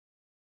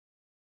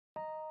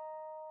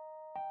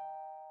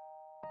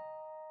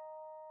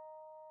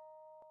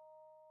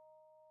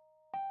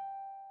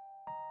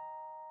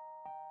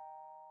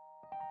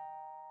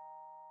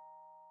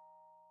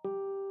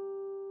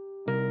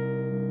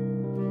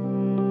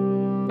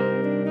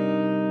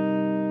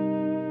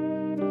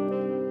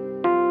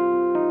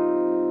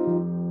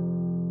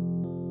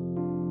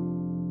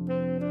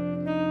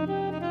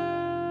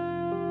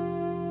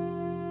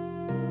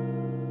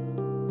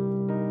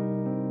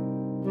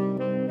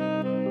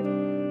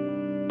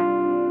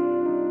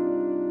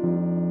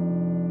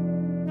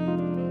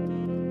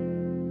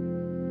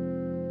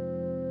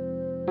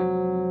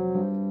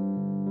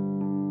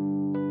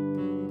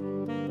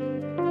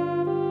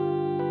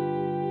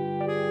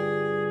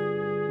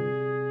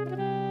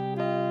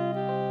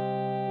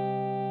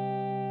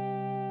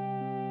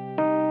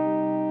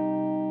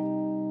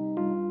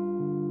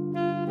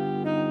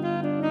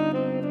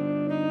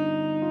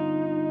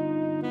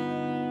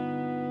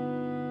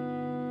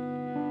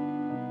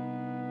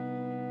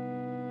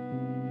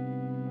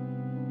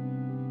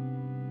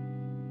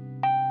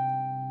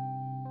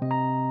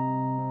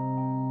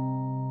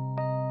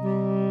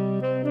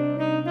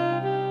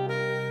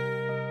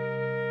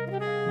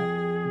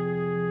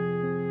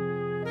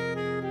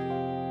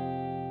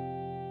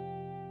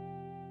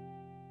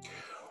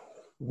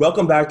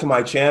Welcome back to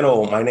my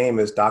channel. My name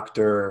is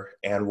Dr.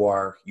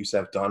 Anwar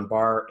Youssef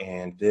Dunbar,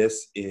 and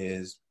this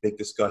is Big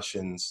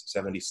Discussions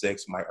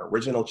 76, my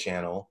original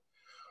channel.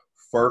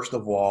 First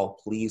of all,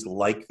 please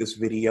like this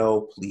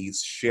video,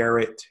 please share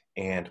it,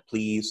 and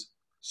please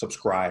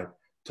subscribe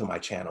to my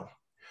channel.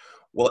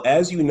 Well,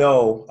 as you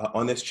know,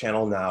 on this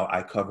channel now,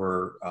 I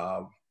cover,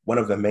 one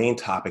of the main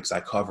topics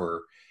I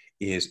cover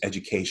is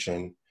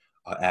education,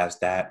 as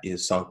that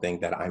is something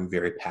that I'm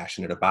very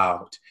passionate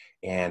about.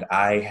 And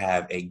I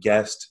have a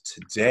guest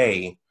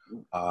today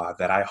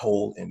that I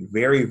hold in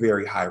very,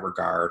 very high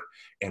regard.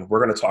 And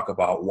we're going to talk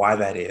about why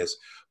that is.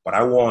 But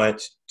I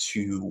want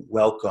to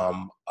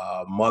welcome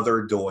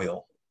Mother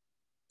Doyle.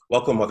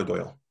 Welcome, Mother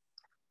Doyle.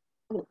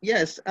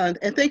 Yes, and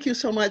thank you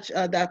so much,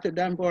 Dr.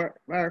 Dunbar,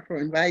 for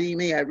inviting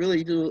me. I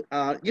really do.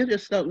 You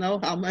just don't know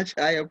how much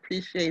I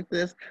appreciate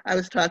this. I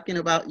was talking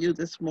about you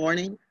this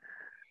morning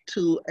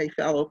to a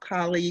fellow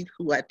colleague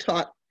who I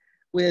taught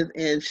with,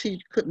 and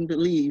she couldn't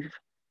believe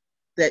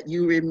that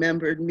you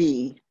remembered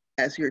me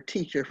as your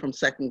teacher from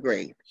second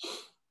grade.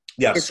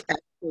 Yes. It's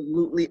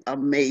absolutely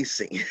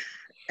amazing.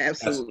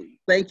 Absolutely. Yes.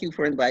 Thank you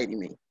for inviting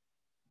me.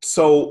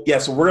 So, yeah,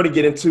 so we're going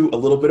to get into a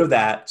little bit of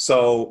that.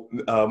 So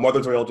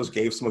Mother Doyle just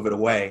gave some of it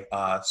away.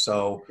 But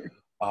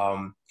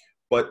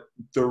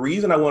the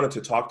reason I wanted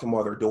to talk to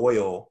Mother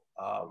Doyle,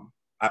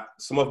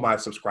 some of my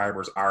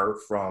subscribers are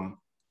from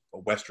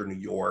Western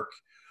New York.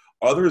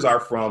 Others are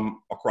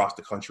from across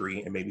the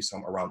country and maybe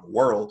some around the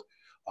world.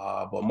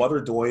 But Mother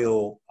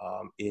Doyle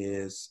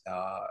is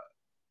a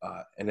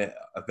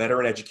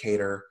veteran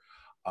educator,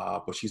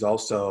 but she's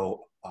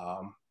also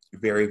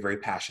very, very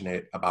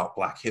passionate about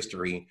Black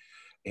history.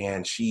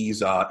 And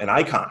she's an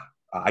icon.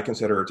 I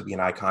consider her to be an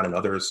icon, and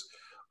others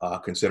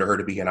consider her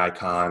to be an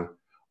icon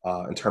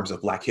in terms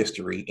of Black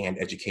history and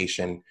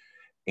education.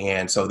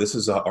 And so this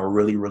is a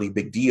really, really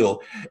big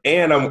deal.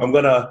 And I'm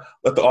going to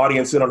let the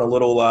audience in on a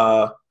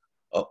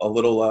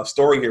little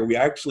story here. We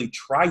actually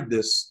tried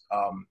this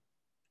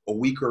a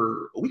week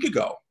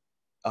ago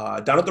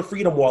down at the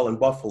Freedom Wall in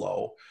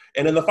Buffalo.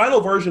 And in the final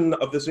version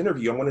of this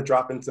interview, I'm going to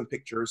drop in some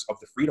pictures of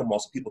the Freedom Wall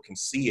so people can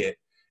see it.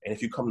 And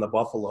if you come to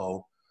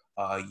Buffalo,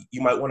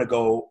 you might want to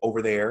go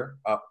over there.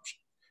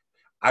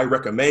 I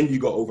recommend you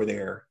go over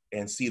there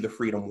and see the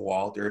Freedom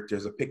Wall.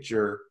 There's a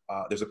picture,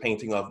 there's a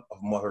painting of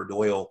Mother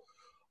Doyle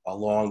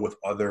along with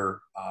other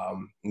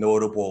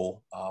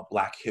notable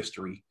Black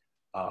history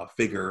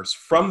figures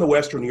from the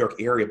Western New York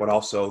area, but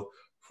also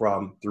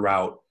from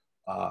throughout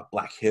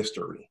Black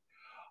history.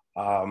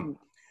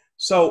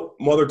 So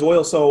Mother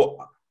Doyle, so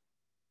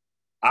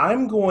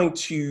I'm going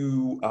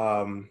to,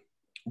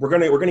 we're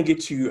going to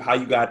get to how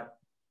you got,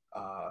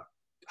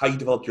 how you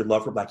developed your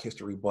love for Black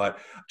history. But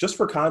just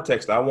for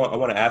context, I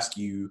want to ask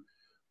you,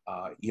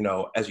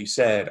 as you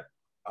said,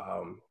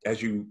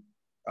 as you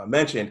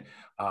mentioned,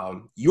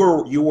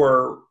 you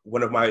were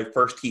one of my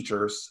first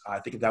teachers. I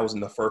think that was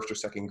in the first or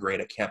second grade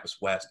at Campus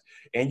West,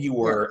 and you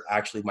were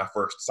actually my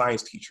first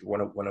science teacher.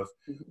 One of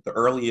the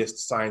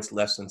earliest science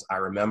lessons I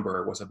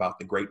remember was about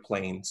the Great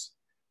Plains.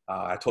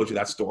 I told you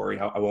that story.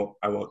 I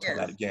won't tell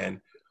that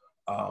again.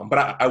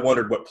 But I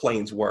wondered what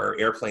planes were,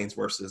 airplanes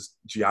versus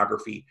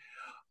geography.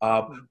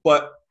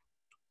 But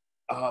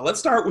let's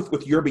start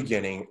with your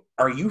beginning.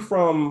 Are you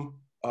from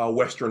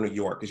Western New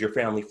York? Is your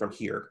family from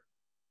here?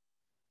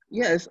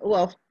 Yes,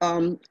 well,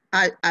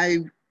 I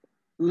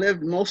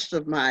lived most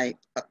of my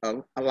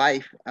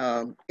life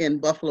in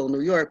Buffalo,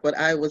 New York, but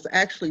I was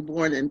actually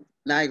born in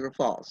Niagara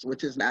Falls,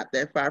 which is not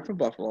that far from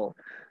Buffalo,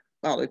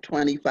 about a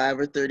 25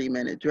 or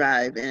 30-minute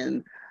drive.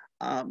 And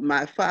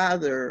my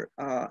father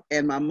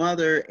and my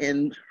mother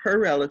and her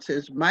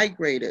relatives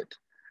migrated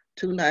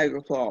to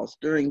Niagara Falls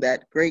during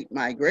that great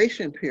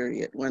migration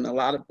period when a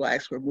lot of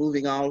Blacks were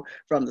moving all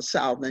from the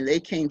South, and they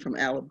came from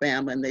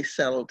Alabama and they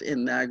settled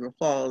in Niagara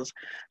Falls.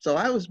 So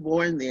I was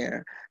born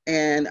there,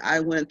 and I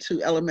went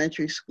to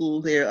elementary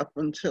school there up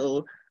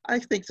until I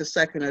think the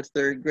second or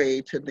third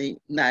grade to the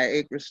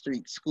Niagara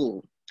Street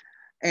School.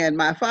 And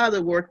my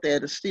father worked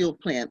at a steel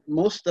plant.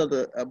 Most of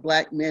the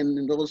Black men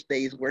in those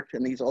days worked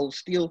in these old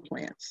steel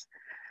plants.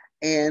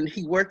 And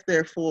he worked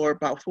there for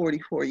about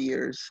 44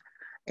 years.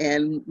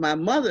 And my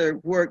mother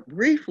worked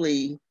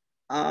briefly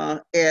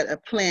at a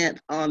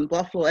plant on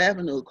Buffalo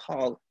Avenue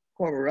called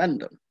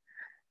Covert.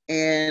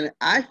 And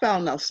I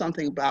found out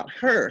something about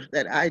her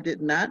that I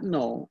did not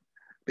know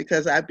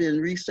because I've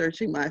been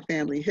researching my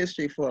family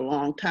history for a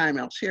long time.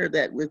 I'll share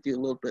that with you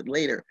a little bit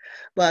later.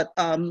 But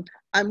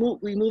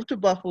we moved to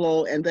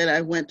Buffalo, and then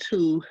I went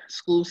to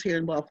schools here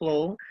in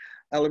Buffalo,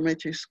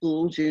 elementary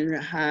school, junior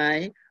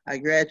high. I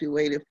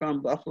graduated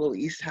from Buffalo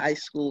East High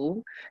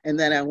School, and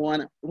then I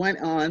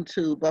went on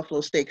to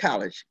Buffalo State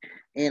College,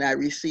 and I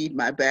received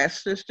my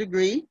bachelor's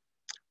degree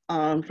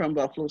from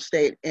Buffalo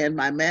State and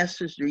my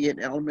master's degree in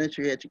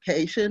elementary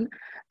education.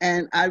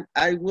 And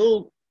I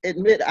will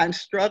admit I'm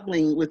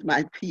struggling with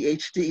my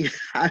PhD.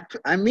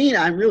 I mean,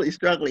 I'm really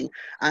struggling.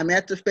 I'm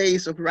at the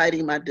phase of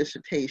writing my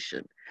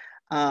dissertation,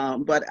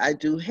 but I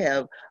do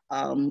have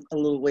a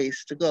little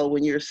ways to go.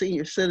 When you're a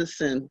senior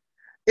citizen,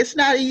 it's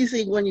not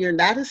easy when you're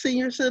not a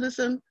senior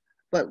citizen,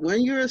 But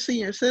when you're a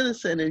senior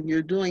citizen and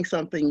you're doing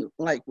something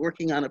like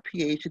working on a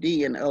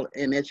PhD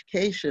in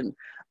education,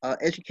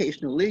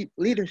 educational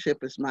leadership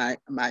is my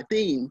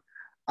theme.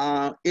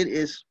 It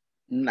is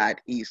not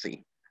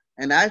easy,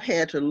 and I've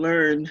had to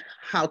learn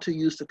how to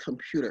use the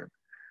computer.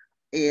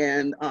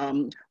 And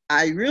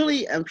I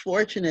really am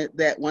fortunate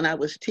that when I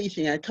was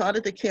teaching, I taught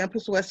at the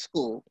Campus West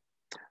School.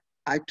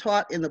 I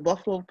taught in the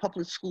Buffalo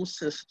public school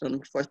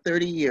system for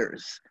 30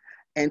 years.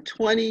 And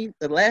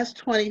the last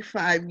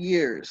 25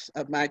 years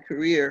of my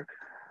career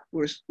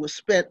was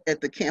spent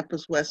at the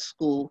Campus West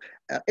School.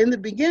 In the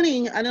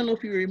beginning, I don't know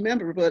if you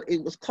remember, but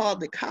it was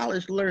called the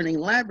College Learning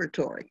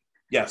Laboratory.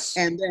 Yes.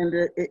 And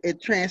then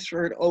it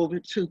transferred over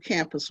to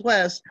Campus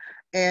West.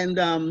 And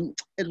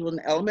it was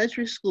an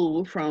elementary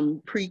school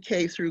from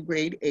pre-K through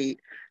grade 8.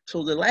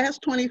 So the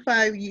last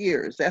 25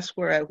 years, that's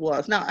where I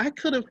was. Now, I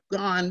could have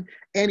gone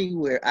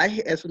anywhere.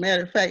 As a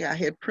matter of fact, I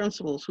had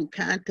principals who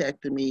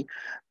contacted me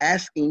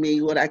asking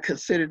me what I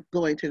considered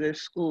going to their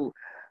school.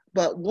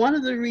 But one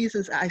of the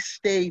reasons I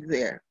stayed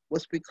there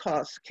was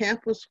because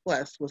Campus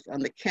West was on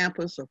the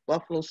campus of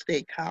Buffalo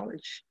State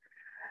College.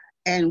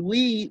 And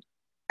we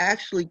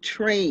actually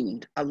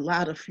trained a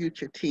lot of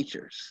future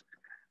teachers.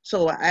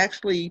 So I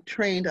actually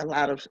trained a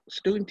lot of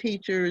student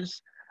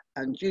teachers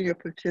and junior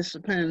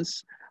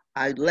participants.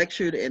 I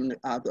lectured in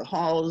the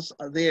halls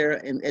there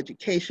in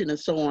education and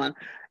so on.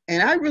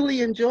 And I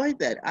really enjoyed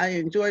that. I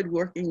enjoyed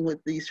working with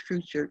these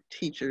future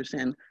teachers,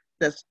 and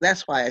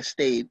that's why I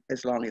stayed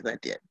as long as I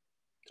did.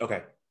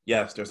 Okay.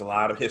 Yes, there's a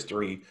lot of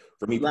history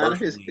for me A lot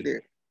personally of history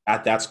there.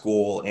 at that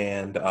school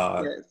and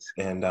Yes.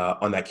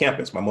 on that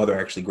campus. My mother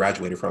actually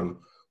graduated from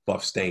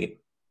Buff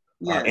State,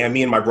 Yes. and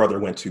me and my brother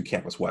went to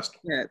Campus West.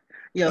 Yeah.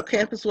 You know,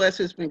 Campus West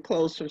has been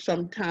closed for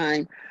some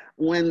time.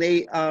 When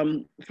they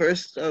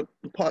first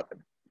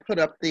put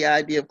up the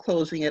idea of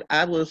closing it,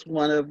 I was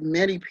one of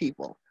many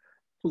people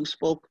who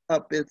spoke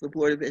up at the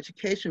Board of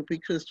Education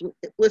because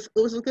it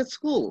was a good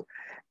school,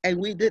 and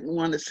we didn't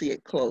want to see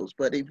it close.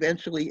 But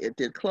eventually, it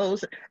did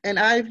close. And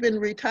I've been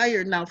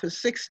retired now for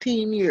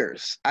 16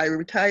 years. I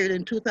retired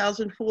in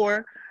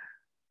 2004,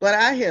 but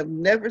I have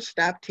never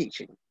stopped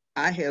teaching.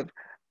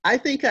 I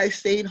think I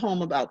stayed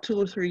home about 2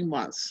 or 3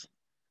 months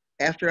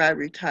after I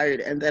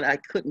retired, and then I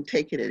couldn't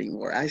take it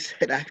anymore. I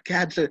said, I've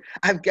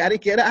got to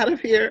get out of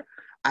here.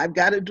 I've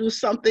got to do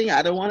something.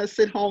 I don't want to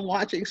sit home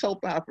watching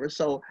soap operas.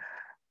 So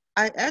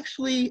I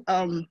actually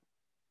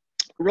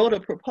wrote a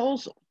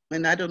proposal,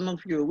 and I don't know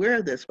if you're aware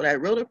of this, but I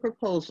wrote a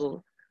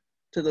proposal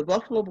to the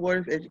Buffalo Board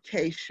of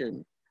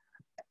Education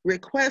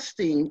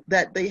requesting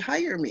that they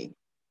hire me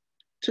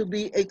to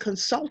be a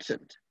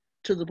consultant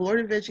to the Board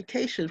of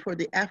Education for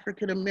the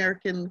African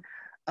American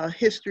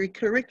history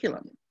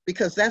curriculum,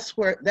 because that's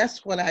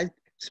what I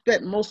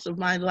spent most of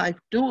my life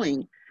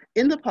doing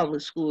in the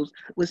public schools,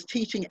 was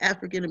teaching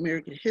African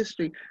American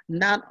history,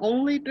 not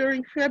only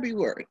during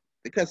February,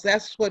 because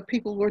that's what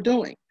people were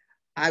doing.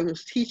 I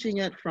was teaching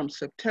it from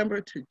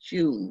September to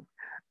June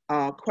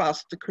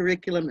across the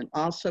curriculum in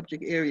all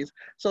subject areas.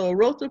 So I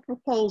wrote the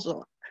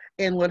proposal,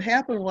 and what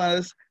happened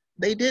was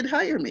they did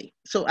hire me.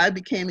 So I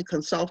became a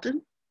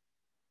consultant.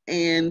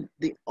 And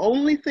the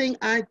only thing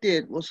I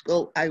did was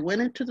I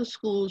went into the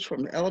schools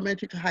from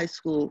elementary to high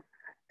school,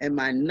 and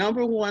my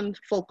number one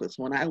focus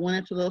when I went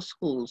into those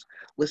schools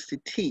was to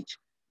teach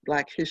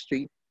Black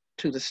history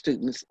to the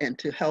students and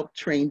to help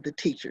train the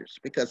teachers,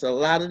 because a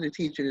lot of the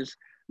teachers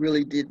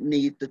really did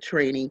need the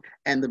training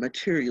and the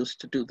materials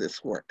to do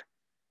this work.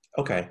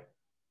 Okay.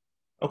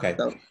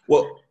 So,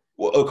 Well,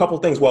 a couple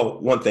of things. Well,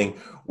 one thing,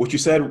 what you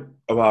said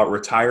about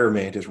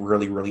retirement is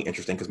really, really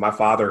interesting, because my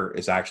father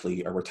is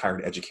actually a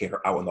retired educator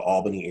out in the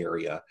Albany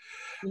area.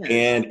 yeah.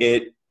 And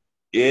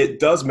it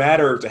does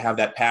matter to have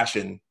that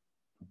passion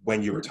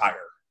when you retire.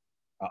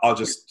 I'll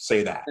just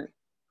say that.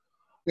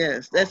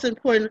 Yes, that's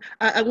important.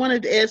 I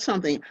wanted to add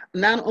something.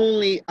 Not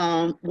only,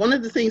 one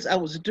of the things I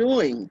was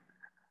doing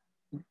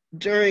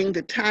during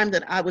the time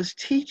that I was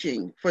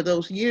teaching for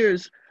those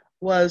years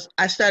was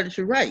I started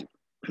to write.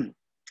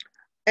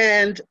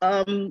 And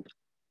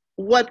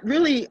what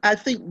really, I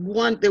think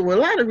there were a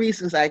lot of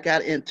reasons I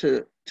got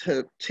into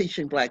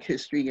teaching Black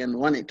history and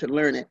wanting to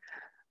learn it.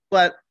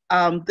 But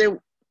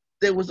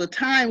there was a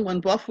time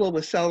when Buffalo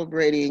was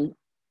celebrating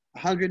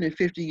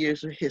 150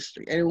 years of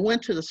history, and we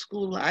went to the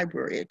school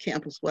library at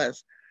Campus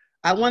West.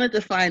 I wanted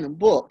to find a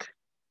book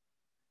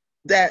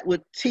that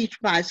would teach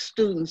my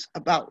students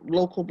about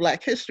local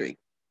Black history.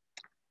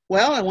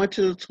 Well, I went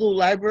to the school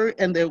library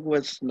and there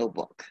was no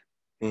book.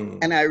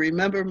 And I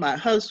remember my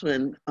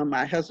husband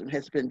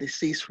has been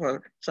deceased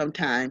for some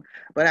time,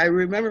 but I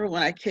remember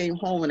when I came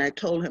home and I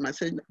told him, I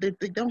said, they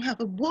don't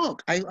have a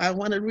book. I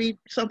want to read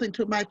something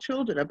to my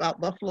children about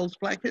Buffalo's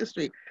Black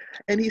history.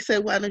 And he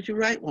said, why don't you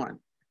write one?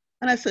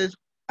 And I said,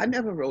 I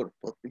never wrote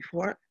a book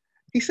before.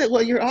 He said,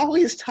 well, you're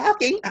always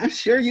talking. I'm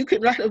sure you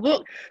can write a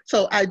book.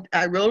 So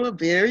I wrote a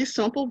very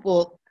simple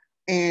book,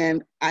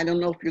 and I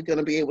don't know if you're going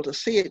to be able to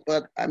see it,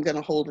 but I'm going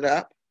to hold it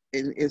up.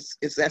 And is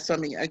that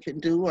something I can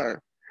do?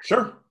 Or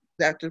Sure.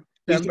 Dr.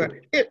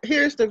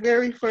 Here's the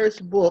very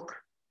first book.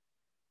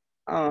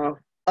 A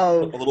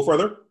little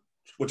further.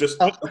 Well,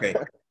 just of, okay.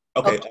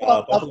 Okay. of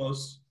 12,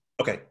 Buffaloes.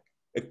 Okay.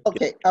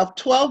 okay, of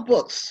 12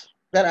 books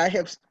that I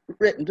have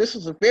written. This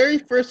is the very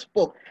first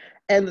book,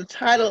 and the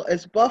title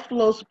is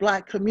Buffalo's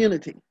Black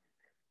Community.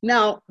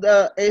 Now,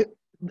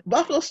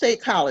 Buffalo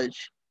State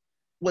College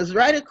was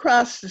right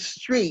across the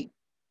street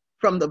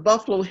from the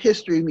Buffalo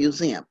History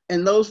Museum.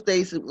 In those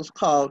days, it was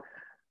called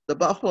the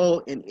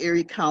Buffalo and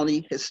Erie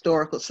County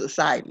Historical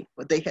Society,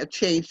 but they have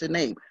changed the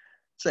name.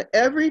 So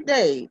every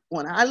day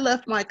when I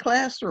left my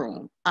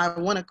classroom, I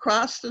went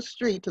across the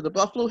street to the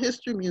Buffalo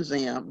History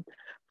Museum.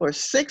 For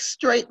 6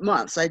 straight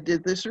months, I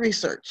did this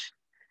research,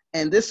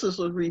 and this was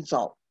the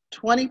result.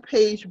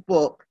 20-page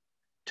book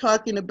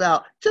talking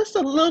about just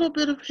a little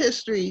bit of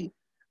history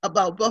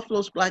about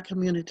Buffalo's Black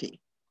community.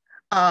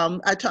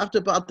 I talked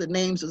about the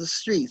names of the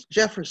streets.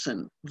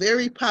 Jefferson,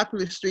 very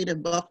popular street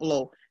in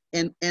Buffalo,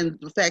 and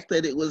the fact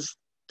that it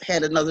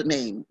had another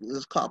name. It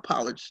was called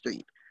Pollard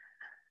Street.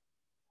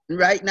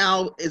 Right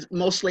now, it's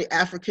mostly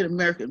African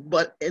American,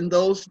 but in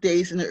those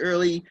days, in the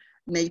early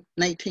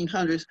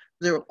 1900s,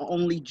 there were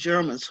only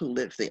Germans who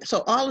lived there.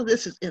 So all of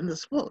this is in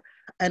this book.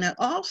 And I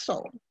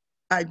also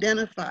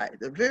identified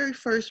the very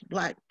first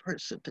Black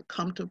person to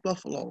come to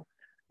Buffalo,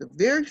 the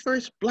very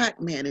first Black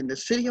man in the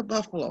city of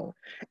Buffalo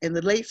in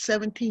the late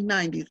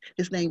 1790s.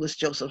 His name was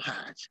Joseph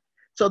Hodge.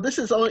 So this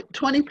is only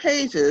 20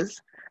 pages,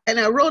 and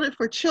I wrote it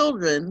for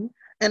children.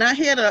 And I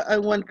had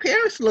when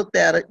parents looked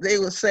at it, they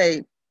would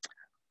say,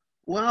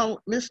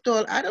 well, Miss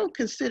Doyle, I don't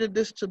consider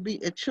this to be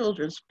a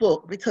children's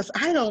book because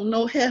I don't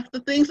know half the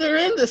things that are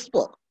in this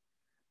book.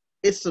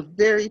 It's a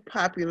very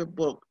popular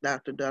book,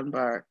 Dr.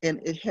 Dunbar,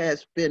 and it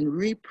has been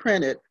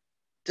reprinted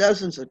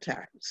dozens of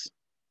times.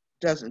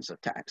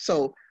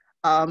 So,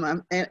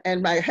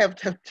 and I have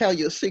to tell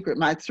you a secret.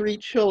 My 3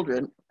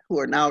 children, who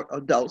are now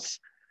adults,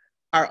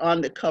 are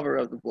on the cover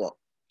of the book.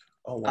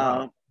 Oh,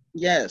 wow.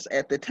 Yes,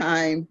 at the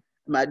time,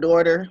 my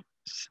daughter,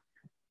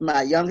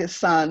 my youngest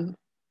son,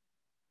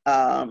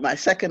 my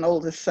second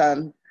oldest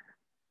son,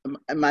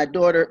 my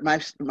daughter,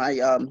 my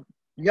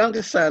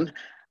youngest son,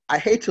 I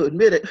hate to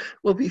admit it,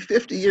 will be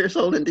 50 years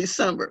old in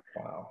December.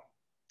 Wow.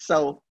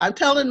 So I'm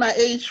telling my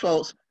age,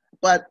 folks,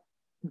 but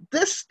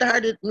this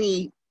started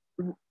me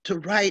to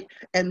write,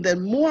 and the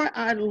more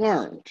I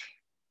learned,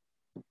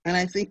 and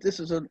I think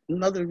this is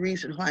another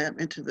reason why I'm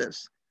into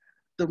this,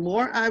 the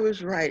more I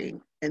was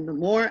writing and the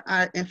more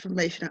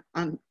information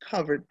I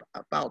uncovered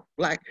about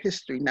Black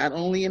history, not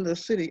only in the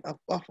city of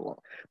Buffalo,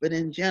 but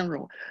in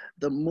general,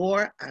 the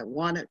more I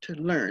wanted to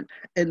learn.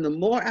 And the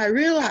more I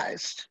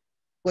realized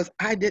was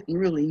I didn't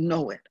really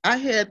know it. I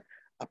had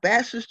a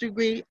bachelor's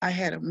degree, I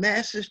had a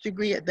master's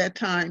degree at that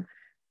time.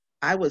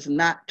 I was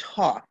not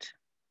taught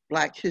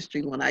Black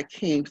history when I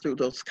came through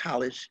those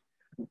college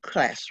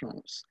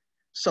classrooms.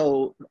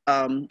 So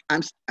I'm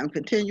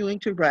continuing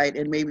to write,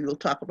 and maybe we'll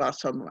talk about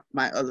some of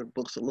my other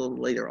books a little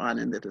later on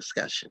in the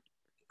discussion.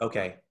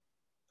 Okay.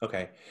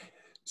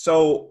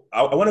 So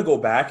I want to go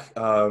back.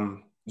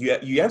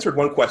 You answered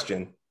one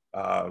question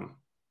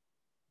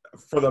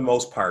for the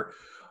most part.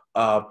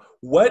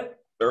 What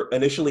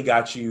initially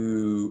got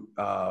you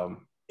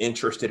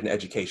interested in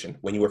education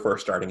when you were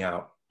first starting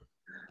out?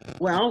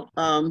 Well,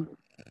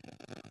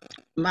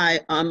 my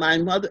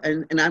mother,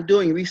 and I'm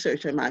doing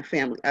research in my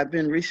family. I've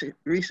been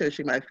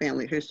researching my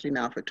family history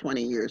now for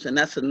 20 years, and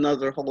that's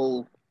another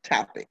whole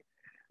topic.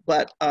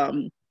 But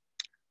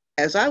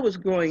as I was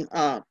growing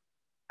up,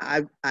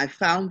 I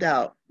found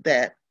out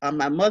that on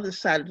my mother's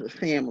side of the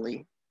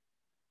family,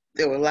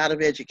 there were a lot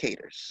of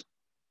educators.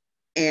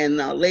 And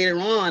later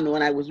on,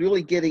 when I was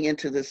really getting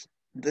into this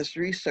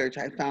research,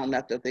 I found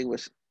out that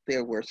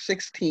there were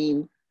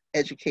 16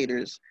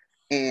 educators,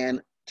 and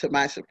to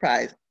my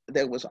surprise,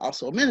 there was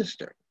also a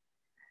minister.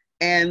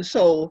 And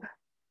so,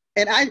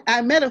 and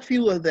I met a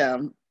few of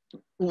them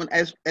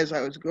as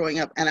I was growing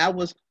up, and I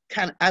was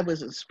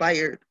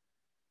inspired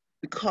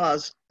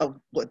because of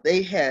what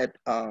they had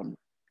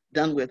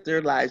done with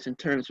their lives in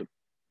terms of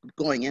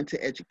going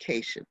into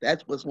education.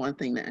 That was one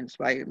thing that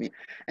inspired me.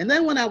 And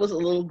then when I was a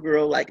little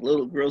girl, like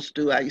little girls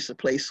do, I used to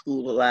play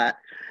school a lot,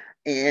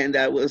 and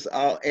I was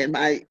and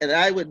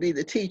I would be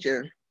the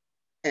teacher,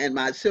 and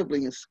my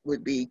siblings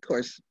would be, of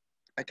course,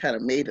 I kind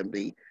of made them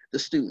be the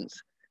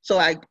students. So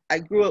I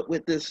grew up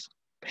with this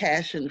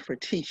passion for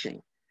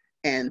teaching,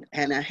 and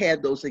I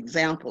had those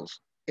examples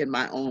in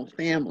my own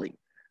family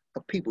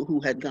of people who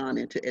had gone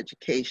into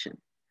education.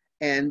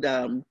 And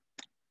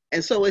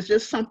so it's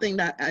just something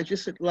that I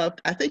just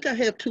loved. I think I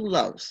have 2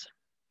 loves,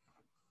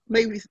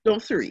 maybe no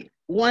 3.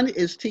 One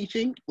is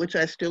teaching, which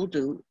I still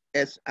do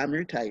as I'm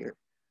retired.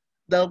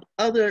 The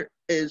other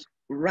is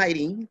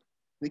writing,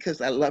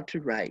 because I love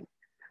to write.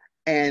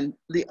 And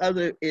the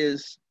other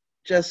is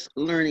just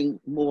learning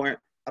more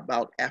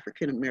about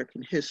African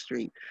American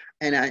history.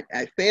 And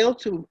I failed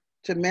to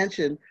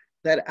mention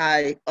that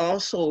I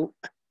also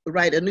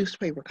write a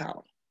newspaper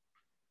column,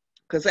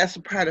 because that's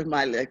a part of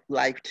my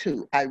life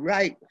too. I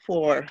write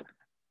for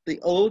the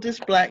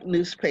oldest Black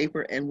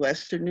newspaper in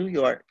Western New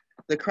York,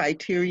 the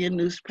Criterion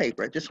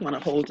newspaper. I just want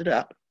to hold it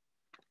up.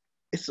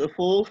 It's a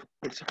full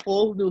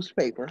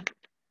newspaper,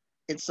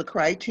 It's the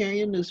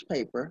Criterion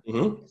newspaper.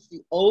 Mm-hmm. It's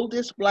the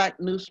oldest Black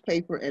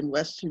newspaper in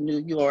Western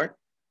New York.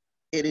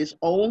 It is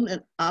owned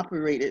and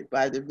operated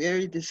by the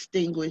very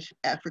distinguished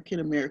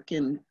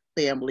African-American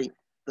family,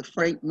 the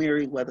Frank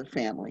Merriweather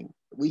family.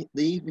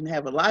 They even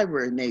have a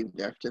library named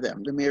after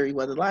them, the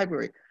Merriweather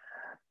Library.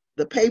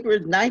 The paper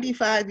is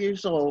 95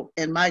 years old,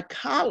 and my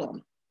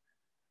column,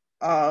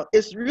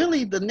 it's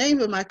really, the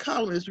name of my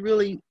column is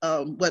really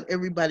what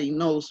everybody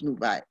knows me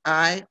by,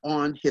 Eye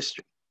on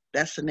History.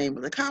 That's the name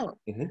of the column.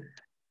 Mm-hmm.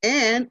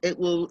 And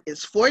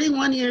it's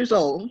 41 years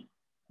old,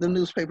 the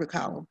newspaper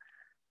column.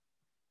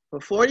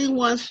 For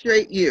 41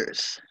 straight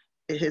years,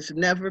 it has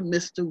never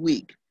missed a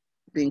week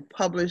being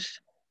published,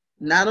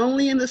 not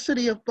only in the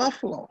city of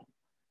Buffalo,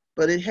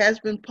 but it has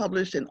been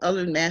published in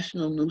other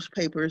national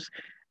newspapers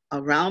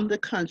around the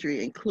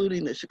country,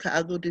 including the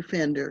Chicago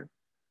Defender,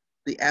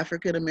 the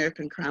African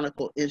American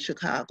Chronicle in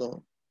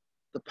Chicago,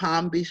 the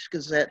Palm Beach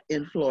Gazette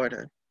in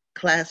Florida,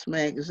 Class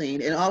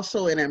Magazine, and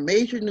also in a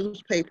major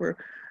newspaper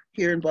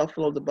here in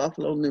Buffalo, the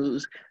Buffalo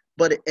News.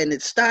 And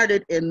it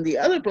started in the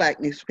other Black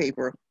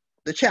newspaper,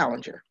 the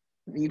Challenger.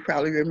 You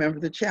probably remember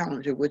the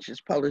Challenger, which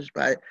is published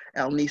by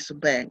Alnisa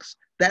Banks.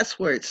 That's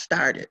where it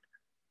started.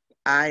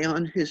 Eye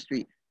on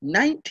History,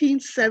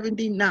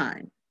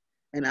 1979.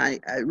 And I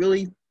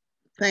really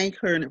thank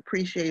her and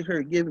appreciate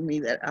her giving me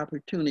that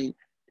opportunity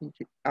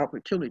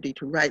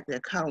to write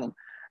that column.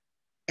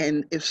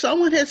 And if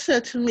someone had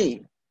said to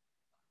me,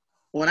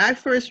 when I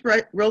first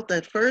wrote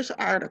that first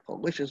article,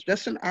 which is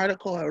just an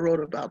article I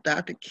wrote about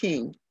Dr.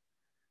 King,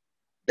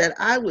 that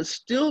I would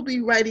still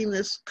be writing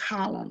this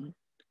column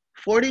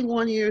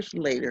 41 years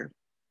later,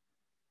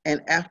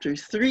 and after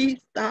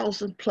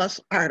 3,000 plus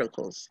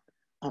articles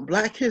on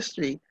Black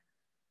history,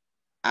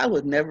 I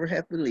would never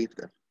have believed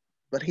them.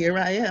 But here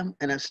I am,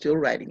 and I'm still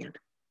writing it.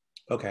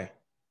 Okay.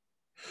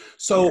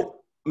 So,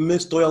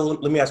 Ms. Doyle,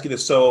 let me ask you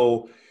this.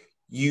 So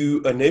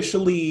you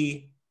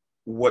initially,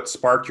 what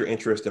sparked your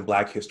interest in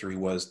Black history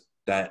was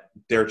that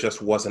there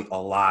just wasn't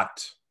a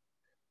lot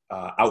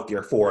out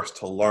there for us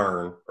to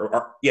learn,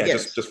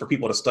 yes. just for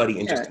people to study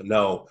and just to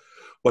know.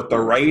 But the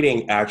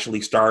writing actually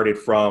started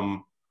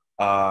from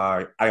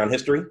Eye on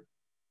History?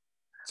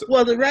 So,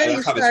 well, the writing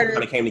that's how this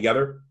kind of came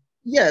together?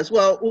 Yes,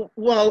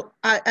 well,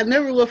 I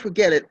never will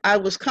forget it. I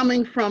was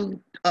coming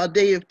from a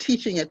day of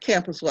teaching at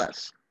Campus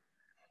West.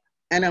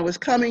 And I was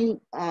coming,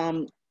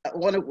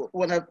 one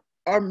of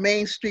our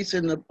main streets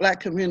in the Black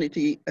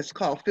community is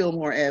called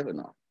Fillmore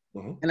Avenue.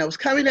 Mm-hmm. And I was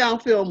coming down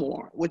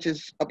Fillmore, which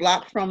is a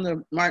block from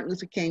the Martin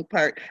Luther King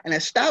Park. And I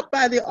stopped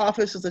by the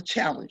office of the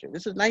Challenger.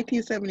 This is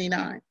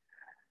 1979.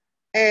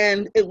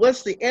 And it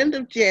was the end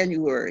of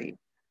January.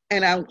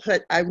 And I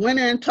went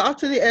in and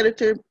talked to the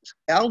editor,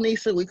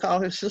 Alnisa, we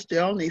call her Sister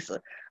Alnisa.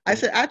 I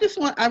said, I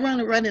want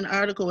to write an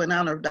article in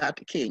honor of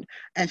Dr. King.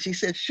 And she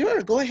said,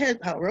 sure, go ahead.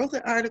 I wrote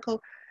the article.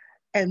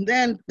 And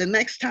then the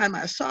next time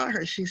I saw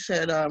her, she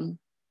said,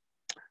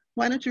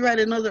 why don't you write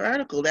another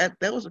article? That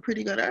was a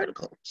pretty good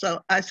article.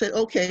 So I said,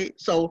 okay.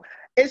 So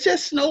it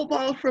just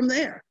snowballed from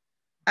there.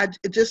 And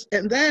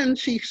then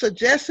she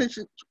suggested,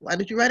 why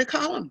don't you write a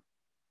column?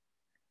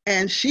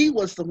 And she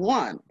was the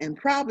one, and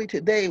probably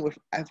today,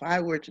 if I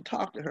were to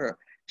talk to her,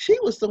 she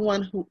was the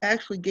one who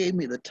actually gave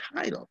me the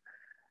title.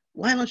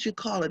 Why don't you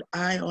call it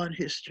Eye on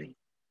History?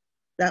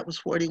 That was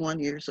 41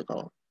 years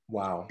ago.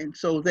 Wow. And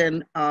so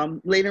then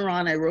later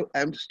on, I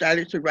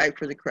started to write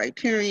for the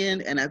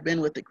Criterion, and I've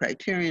been with the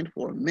Criterion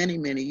for many,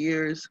 many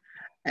years.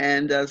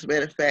 And as a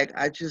matter of fact,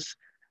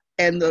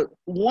 and the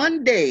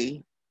one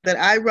day that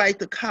I write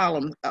the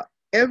column,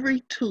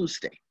 every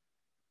Tuesday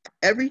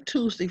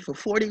for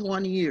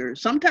 41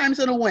 years, sometimes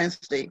on a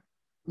Wednesday.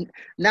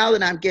 Now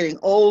that I'm getting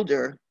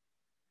older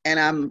and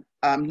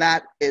I'm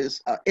not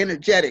as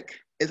energetic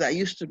as I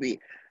used to be,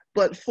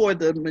 but for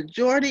the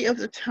majority of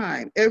the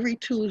time, every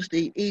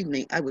Tuesday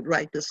evening, I would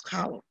write this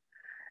column.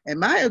 And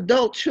my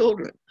adult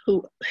children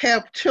who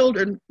have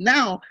children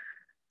now,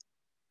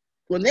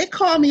 when they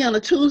call me on a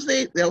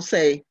Tuesday, they'll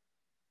say,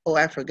 oh,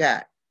 I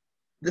forgot.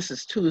 This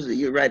is Tuesday,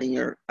 you're writing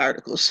your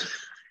articles.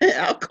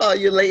 I'll call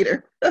you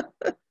later.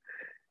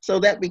 So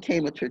that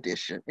became a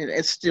tradition, and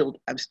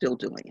I'm still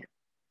doing it.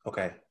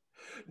 Okay.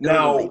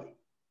 Now,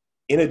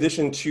 in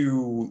addition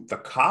to the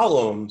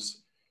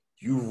columns,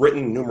 you've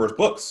written numerous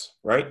books,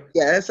 right?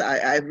 Yes,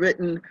 I've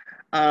written.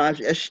 I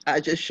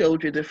just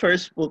showed you the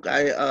first book,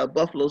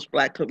 Buffalo's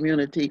Black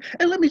Community.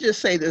 And let me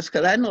just say this,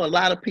 because I know a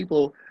lot of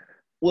people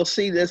will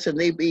see this, and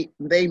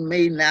they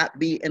may not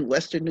be in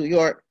Western New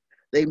York.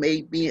 They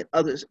may be in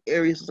other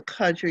areas of the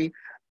country.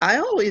 I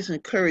always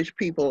encourage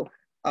people,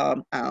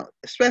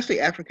 especially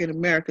African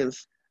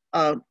Americans,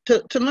 to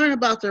learn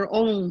about their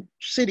own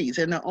cities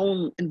and their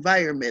own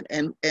environment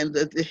and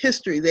the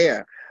history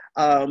there.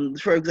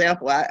 For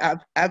example,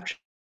 I've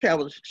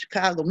traveled to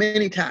Chicago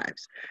many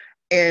times,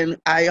 and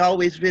I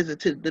always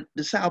visited the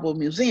DeSable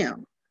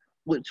Museum,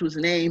 which was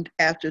named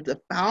after the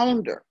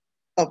founder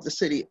of the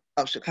city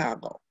of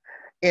Chicago.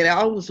 And I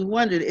always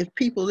wondered if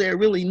people there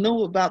really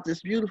know about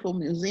this beautiful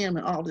museum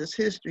and all this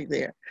history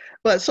there.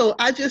 But so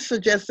I just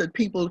suggest that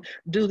people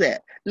do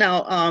that.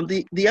 Now,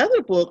 the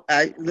other book,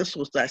 this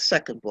was my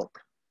second book.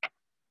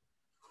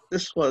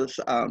 This was,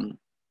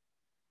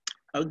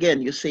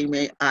 again, you see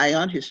me, Eye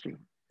on History.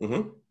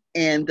 Mm-hmm.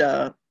 And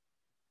the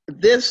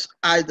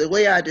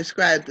way I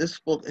describe this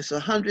book is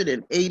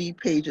 180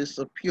 pages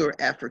of pure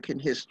African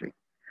history.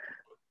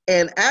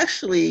 And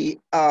actually,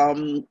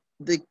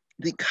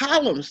 the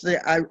columns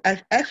there,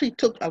 I actually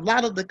took a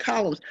lot of the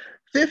columns,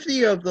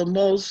 50 of the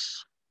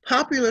most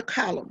popular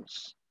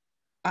columns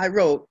I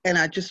wrote, and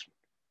I just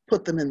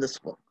put them in this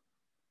book.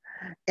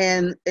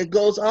 And it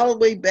goes all the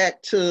way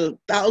back to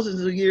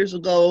thousands of years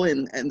ago,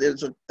 and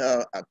there's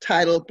a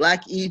title,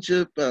 Black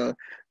Egypt, the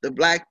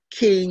Black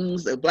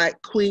Kings, the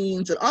Black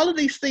Queens, and all of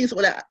these things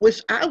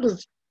which I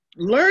was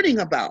learning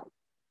about,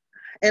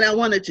 and I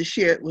wanted to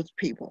share it with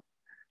people.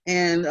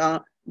 And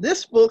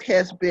this book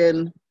has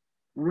been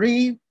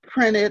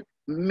reprinted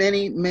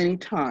many, many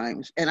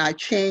times, and I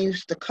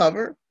changed the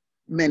cover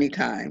many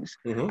times.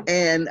 Mm-hmm.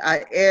 And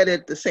I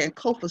added the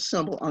Sankofa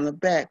symbol on the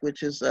back,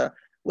 which is a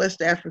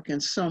West African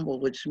symbol,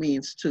 which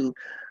means to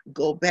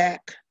go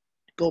back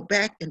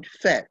and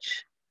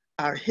fetch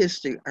our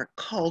history, our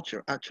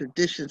culture, our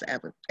traditions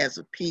as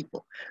a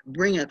people,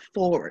 bring it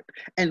forward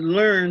and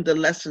learn the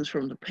lessons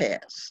from the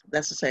past.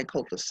 That's the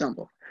Sankofa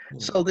symbol. Mm-hmm.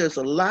 So there's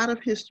a lot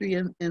of history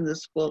in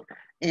this book.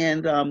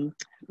 And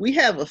we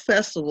have a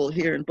festival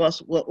here in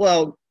Boston.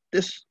 Well,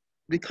 this,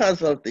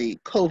 because of the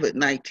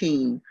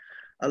COVID-19,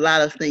 a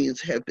lot of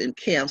things have been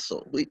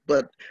canceled.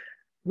 But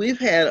we've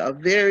had a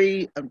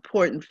very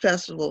important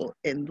festival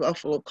in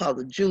Buffalo called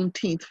the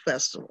Juneteenth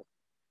Festival.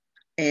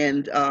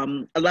 And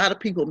a lot of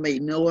people may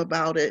know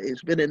about it.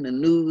 It's been in the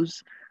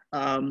news.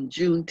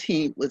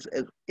 Juneteenth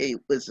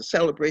was a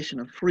celebration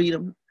of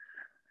freedom.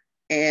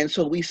 And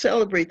so we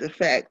celebrate the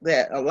fact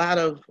that a lot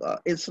of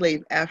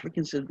enslaved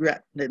Africans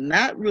did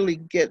not really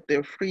get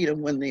their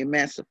freedom when the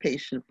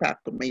Emancipation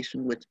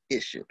Proclamation was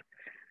issued.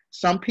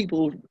 Some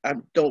people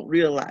don't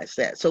realize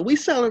that. So we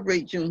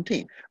celebrate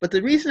Juneteenth. But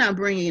the reason I'm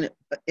bringing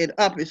it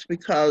up is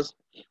because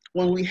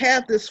when we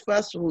have this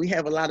festival, we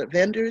have a lot of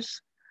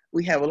vendors.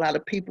 We have a lot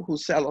of people who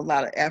sell a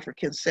lot of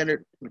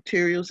African-centered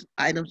materials,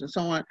 items, and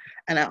so on.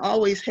 And I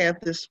always have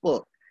this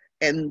book.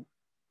 And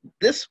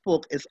this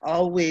book is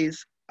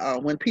always,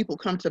 when people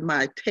come to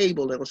my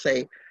table, it'll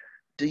say,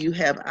 do you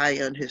have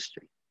Eye on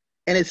History?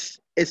 And it's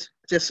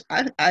just,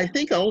 I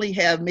think I only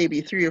have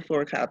maybe 3 or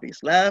 4 copies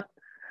left.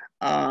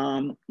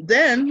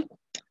 Then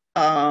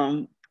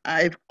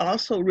I've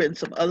also written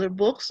some other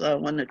books I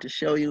wanted to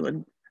show you,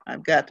 and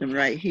I've got them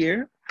right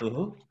here.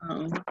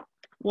 Mm-hmm.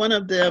 One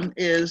of them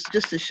is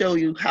just to show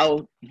you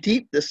how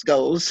deep this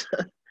goes.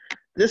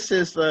 This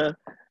is a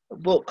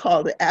book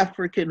called The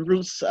African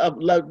Roots of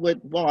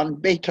Ludwig von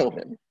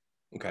Beethoven.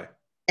 Okay.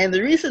 And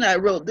the reason I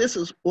wrote this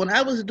is when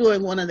I was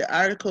doing one of the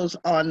articles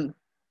on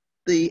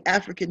the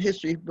African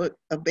history book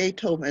of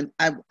Beethoven,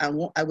 I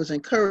was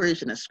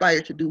encouraged and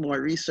inspired to do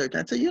more research.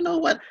 I said, you know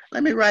what,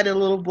 let me write a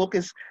little book.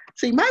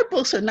 See, my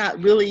books are not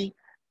really,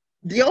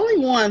 the only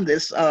one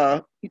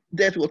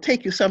that will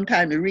take you some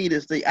time to read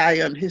is the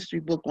Eye on History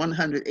book,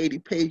 180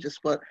 pages.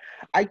 But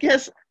I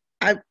guess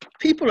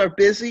people are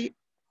busy.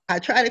 I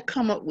try to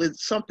come up with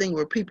something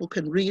where people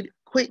can read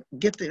quick,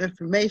 get the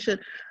information.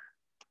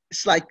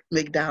 It's like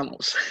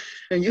McDonald's,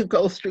 and you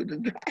go through the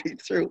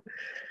drive-through.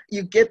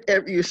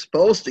 You're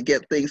supposed to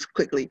get things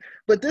quickly,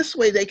 but this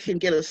way they can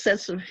get a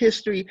sense of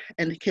history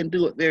and can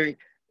do it very,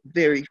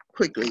 very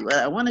quickly. But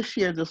I want to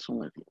share this one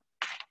with you.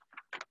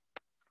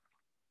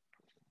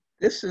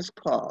 This is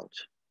called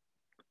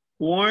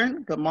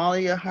Warren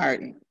Gamaliel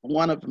Harding,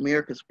 one of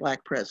America's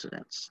Black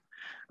presidents.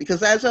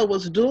 Because as I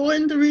was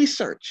doing the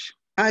research,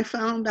 I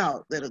found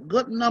out that a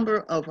good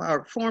number of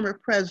our former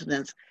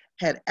presidents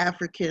had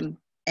African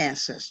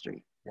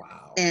ancestry.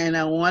 Wow. And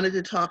I wanted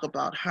to talk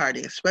about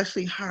Harding,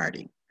 especially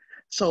Harding.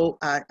 So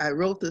I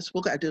wrote this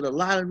book. I did a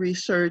lot of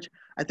research.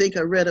 I think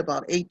I read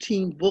about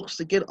 18 books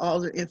to get all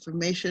the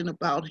information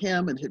about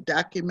him and to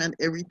document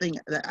everything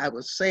that I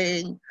was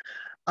saying.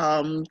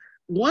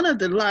 One of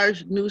the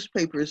large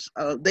newspapers,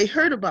 they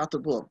heard about the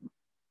book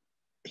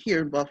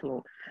here in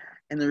Buffalo,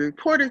 and the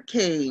reporter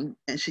came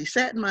and she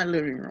sat in my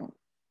living room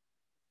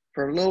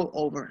for a little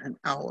over an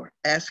hour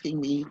asking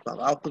me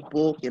about the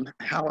book and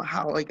how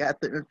I got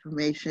the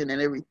information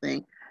and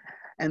everything.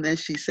 And then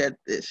she said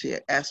this, she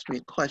asked me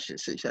a question.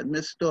 She said,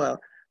 Miss Doyle,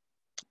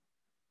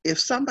 if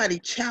somebody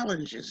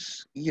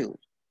challenges you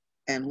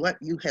and what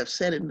you have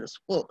said in this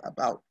book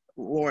about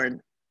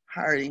Warren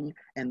Harding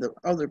and the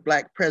other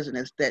Black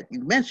presidents that you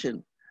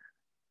mentioned,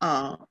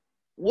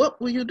 what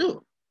will you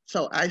do?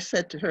 So I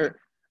said to her,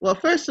 well,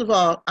 first of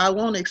all, I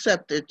won't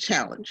accept their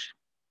challenge.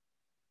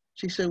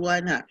 She said,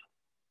 why not?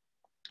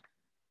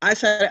 I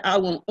said, I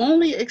will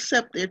only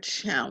accept their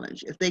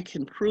challenge if they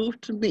can prove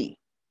to me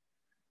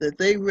that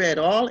they read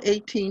all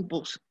 18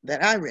 books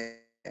that I read,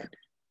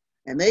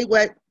 and they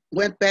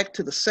went back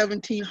to the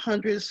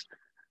 1700s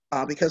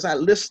because I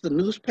list the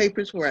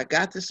newspapers where I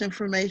got this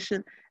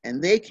information,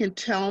 and they can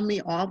tell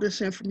me all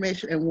this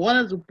information. And one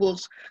of the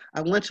books,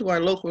 I went to our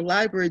local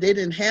library, they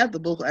didn't have the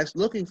book I was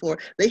looking for.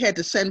 They had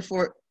to send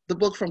for the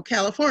book from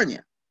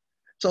California.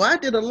 So I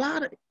did a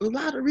lot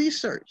of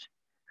research.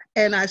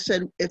 And I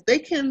said, if they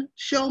can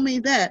show me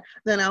that,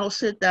 then I'll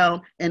sit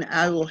down and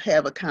I will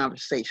have a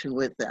conversation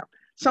with them.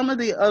 Some of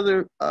the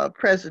other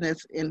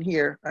presidents in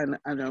here, I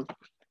know,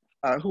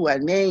 who I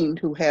named,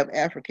 who have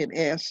African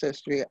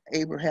ancestry.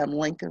 Abraham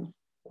Lincoln.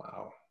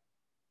 Wow.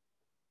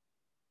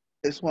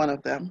 Is one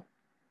of them.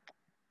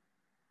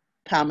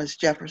 Thomas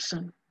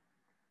Jefferson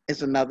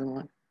is another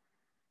one.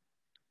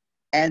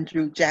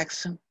 Andrew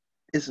Jackson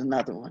is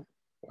another one.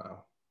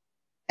 Wow.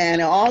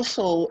 And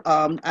also,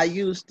 I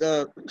used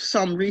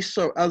some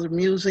research, other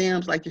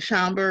museums like the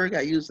Schomburg,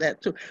 I use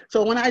that too.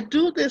 So when I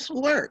do this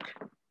work,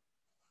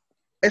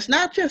 it's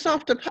not just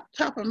off the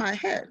top of my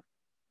head.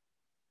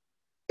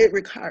 It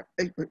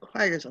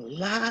requires a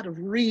lot of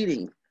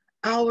reading,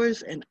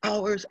 hours and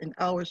hours and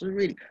hours of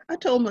reading. I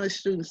told my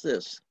students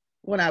this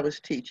when I was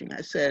teaching.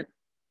 I said,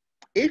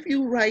 if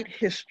you write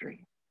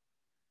history,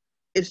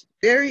 it's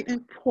very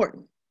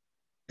important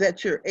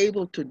that you're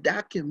able to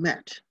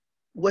document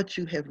what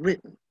you have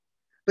written,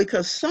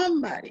 because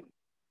somebody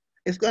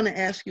is going to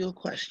ask you a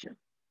question.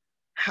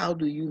 How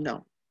do you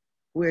know?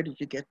 Where did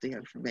you get the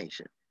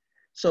information?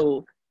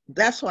 So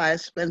that's why I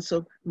spend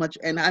so much,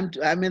 and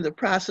I'm in the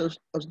process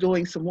of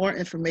doing some more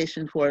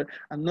information for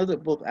another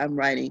book I'm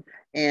writing.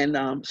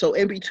 And so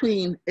in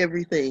between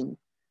everything,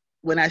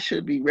 when I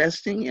should be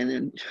resting and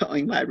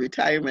enjoying my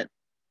retirement,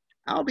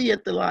 I'll be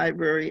at the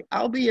library,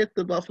 I'll be at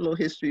the Buffalo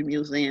History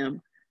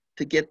Museum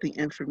to get the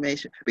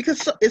information,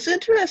 because it's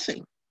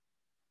interesting.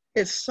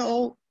 It's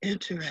so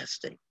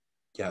interesting.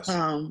 Yes.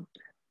 Can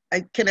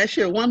I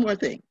share one more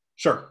thing?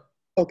 Sure.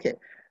 Okay.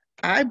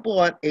 I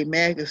bought a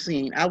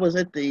magazine. I was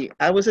at the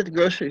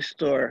grocery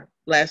store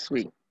last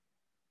week,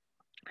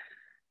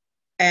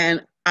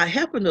 and I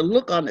happened to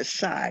look on the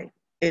side,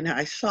 and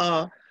I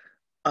saw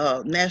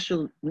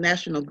National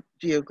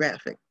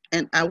Geographic,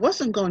 and I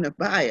wasn't going to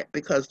buy it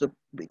because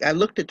I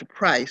looked at the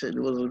price and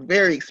it was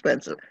very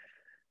expensive.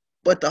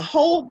 But the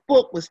whole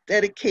book was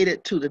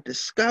dedicated to the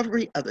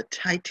discovery of the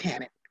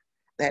Titanic,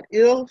 that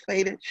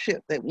ill-fated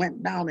ship that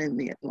went down in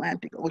the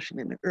Atlantic Ocean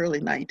in the early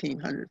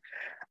 1900s.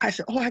 I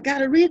said, oh, I got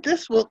to read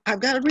this book. I've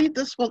got to read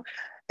this book.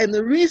 And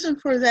the reason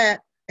for that,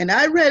 and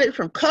I read it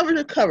from cover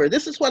to cover.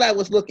 This is what I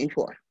was looking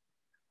for.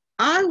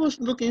 I was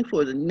looking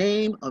for the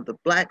name of the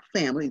Black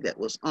family that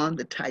was on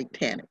the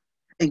Titanic.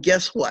 And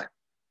guess what?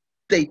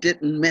 They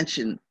didn't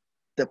mention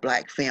the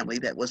Black family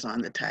that was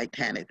on the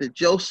Titanic, the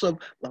Joseph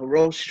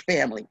LaRoche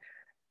family,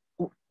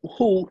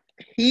 who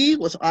he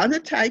was on the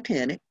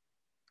Titanic.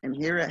 And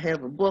here I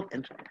have a book,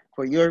 and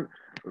for your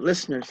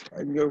listeners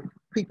and your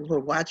people who are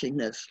watching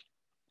this,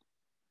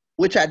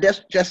 which I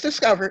just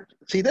discovered.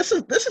 See, this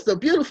is the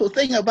beautiful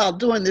thing about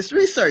doing this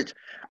research.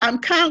 I'm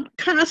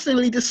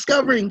constantly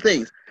discovering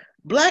things.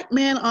 Black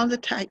Man on the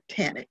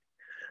Titanic,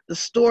 the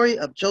story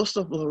of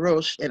Joseph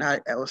LaRoche, and I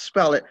will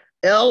spell it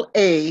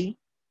Laroche.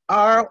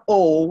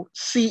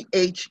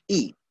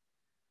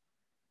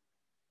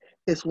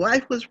 His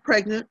wife was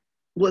pregnant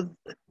with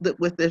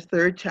their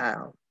third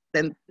child.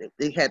 Then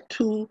they had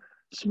two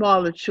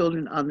smaller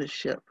children on the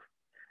ship.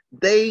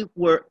 They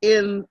were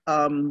in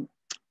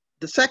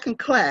the second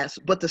class,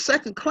 but the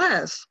second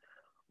class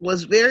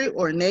was very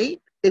ornate.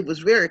 It was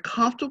very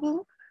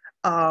comfortable.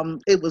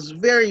 It was a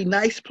very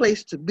nice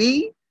place to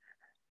be.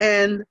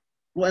 And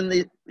when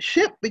the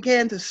ship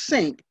began to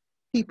sink,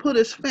 he put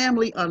his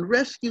family on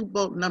rescue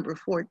boat number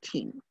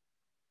 14.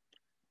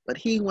 But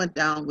he went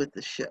down with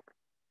the ship.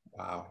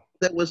 Wow.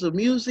 There was a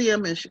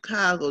museum in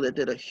Chicago that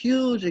did a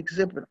huge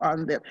exhibit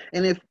on them.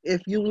 And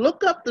if you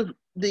look up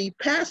the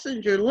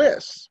passenger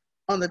list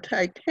on the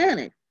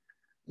Titanic,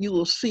 you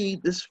will see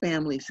this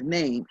family's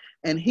name.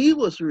 And he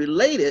was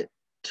related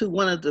to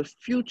one of the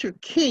future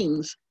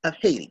kings of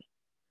Haiti.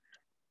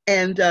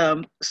 And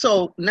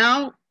so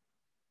now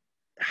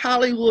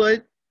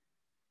Hollywood,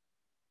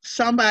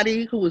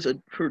 somebody who was a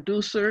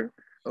producer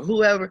or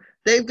whoever,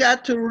 they've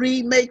got to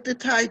remake the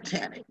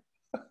Titanic.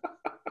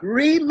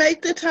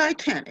 Remake the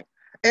Titanic.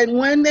 And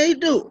when they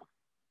do,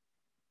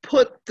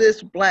 put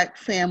this Black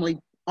family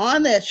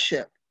on that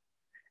ship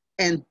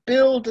and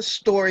build a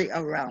story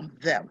around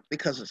them,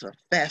 because it's a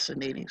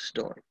fascinating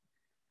story.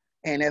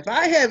 And if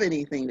I have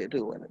anything to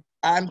do with it,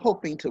 I'm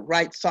hoping to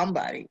write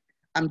somebody.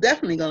 I'm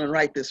definitely going to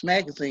write this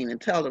magazine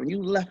and tell them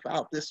you left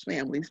out this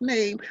family's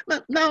name.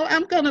 But no,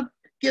 I'm going to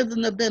give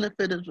them the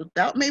benefit of the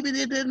doubt. Maybe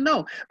they didn't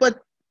know, but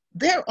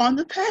they're on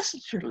the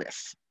passenger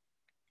list.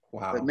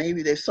 Wow. But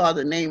maybe they saw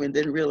the name and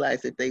didn't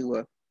realize that they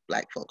were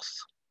Black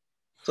folks.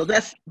 So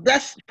that's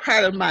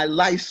part of my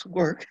life's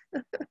work.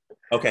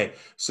 Okay,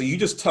 so you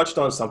just touched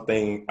on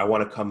something I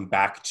want to come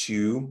back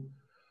to.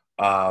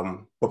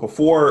 But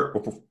before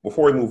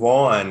we move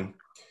on,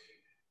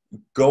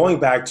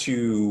 going back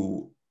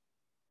to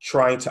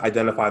trying to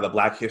identify the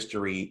Black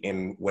history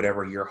in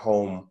whatever your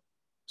home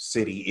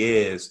city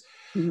is,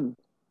 Mm-hmm.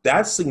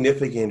 that's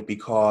significant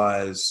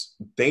because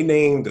they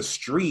named the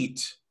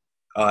street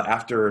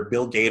after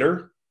Bill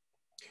Gator.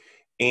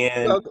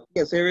 And Well,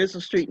 yes, there is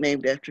a street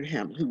named after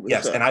him who was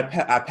yes, and I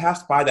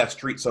passed by that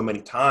street so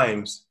many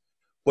times,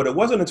 but it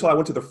wasn't until I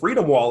went to the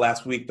Freedom Wall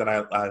last week that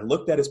I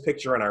looked at his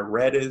picture and I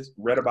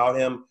read about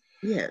him.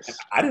 yes,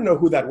 I didn't know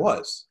who that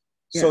was.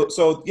 yeah,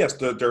 So yes,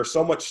 there's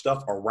so much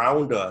stuff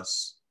around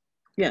us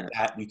yes.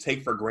 that we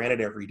take for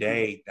granted every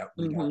day that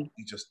Mm-hmm.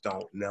 we just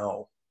don't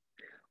know.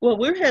 Well,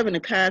 we're having a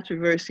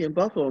controversy in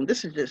Buffalo, and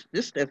this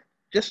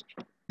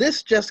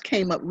just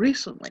came up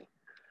recently.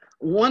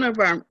 One of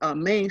our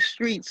main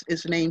streets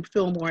is named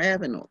Fillmore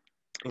Avenue.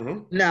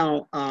 Mm-hmm.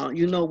 Now,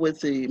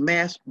 with the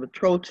mass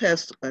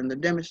protests and the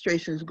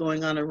demonstrations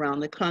going on around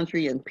the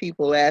country, and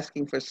people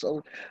asking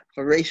for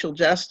racial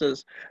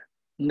justice.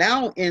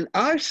 Now, in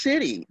our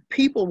city,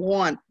 people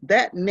want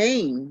that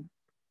name,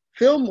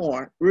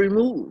 Fillmore,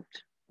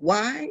 removed.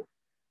 Why?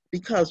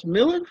 Because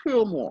Millard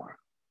Fillmore,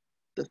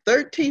 the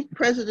 13th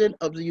president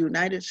of the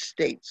United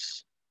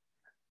States,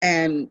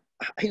 and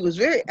he was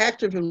very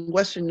active in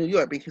Western New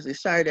York because he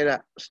started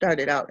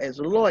out as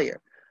a lawyer.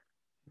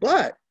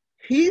 But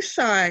he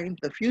signed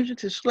the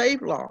Fugitive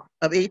Slave Law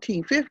of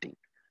 1850.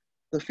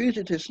 The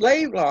Fugitive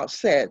Slave Law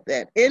said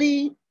that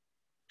any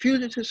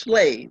fugitive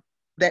slave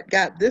that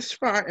got this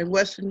far in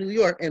Western New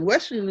York, and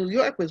Western New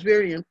York was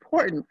very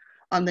important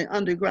on the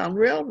Underground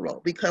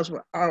Railroad because of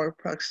our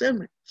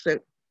proximity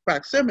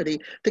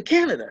to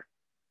Canada.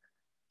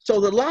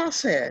 So the law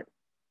said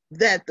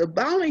that the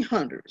bounty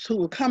hunters who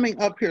were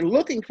coming up here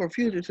looking for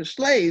fugitive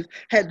slaves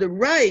had the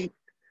right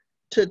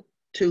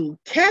to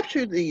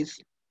capture these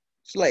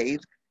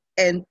slaves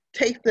and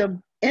take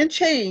them in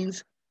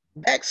chains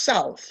back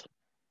south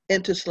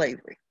into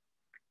slavery.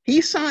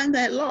 He signed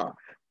that law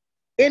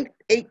in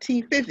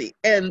 1850.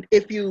 And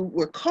if you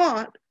were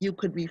caught, you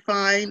could be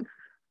fined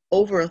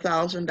over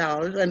 $1,000. In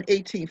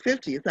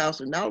 1850,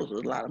 $1,000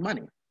 was a lot of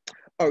money.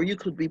 Or you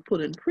could be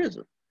put in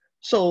prison.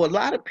 So a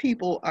lot of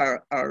people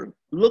are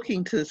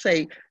looking to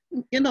say,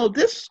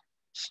 this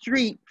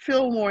street,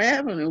 Fillmore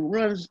Avenue,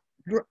 runs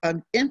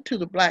into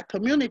the Black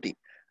community.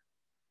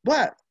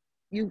 But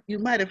you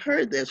might have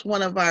heard this.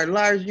 One of our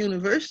large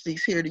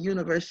universities here, the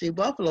University of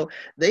Buffalo,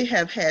 they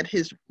have had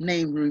his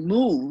name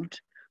removed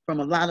from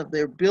a lot of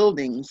their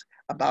buildings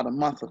about a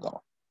month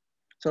ago.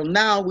 So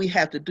now we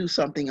have to do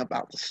something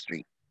about the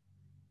street.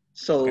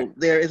 So Okay.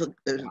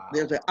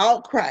 there's an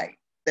outcry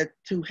that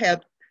to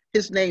have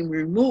his name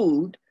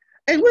removed.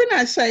 And we're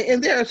not saying,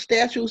 and there are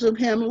statues of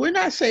him, and we're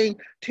not saying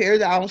tear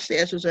down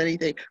statues or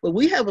anything, but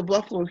we have a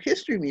Buffalo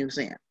History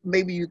Museum.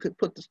 Maybe you could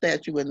put the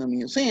statue in the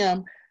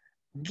museum,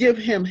 give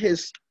him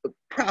his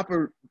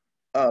proper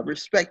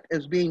respect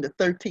as being the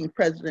 13th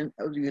president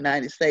of the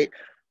United States.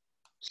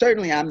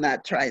 Certainly, I'm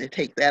not trying to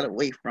take that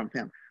away from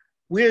him.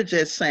 We're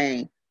just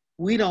saying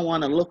we don't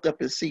want to look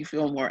up and see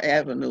Fillmore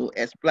Avenue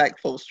as Black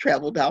folks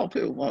travel down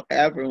Fillmore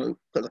Avenue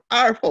because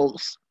our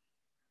folks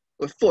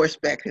were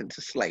forced back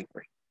into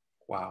slavery.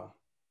 Wow.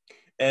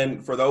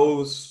 And for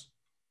those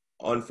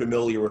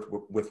unfamiliar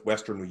with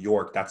Western New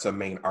York, that's a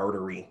main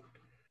artery.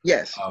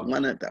 Yes,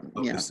 one of them.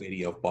 Of the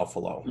city of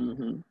Buffalo.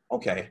 Mm-hmm.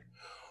 Okay.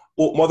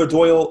 Well, Mother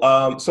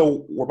Doyle,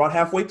 so we're about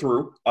halfway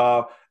through.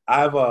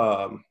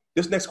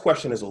 This next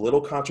question is a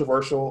little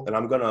controversial, and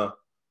I'm going to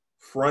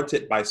front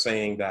it by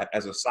saying that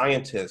as a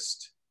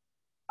scientist,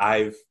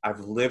 I've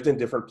lived in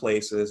different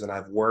places and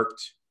I've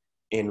worked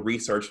in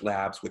research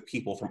labs with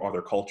people from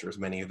other cultures,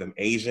 many of them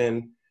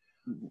Asian,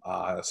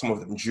 some of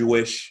them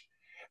Jewish.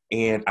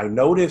 And I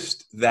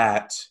noticed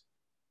that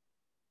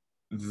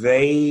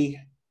they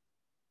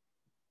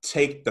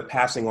take the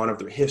passing on of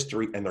their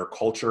history and their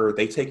culture,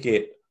 they take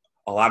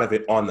a lot of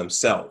it on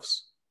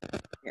themselves.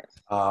 Yes.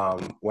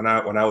 When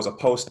I was a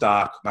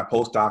postdoc, my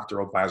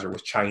postdoctoral advisor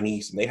was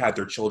Chinese, and they had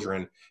their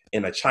children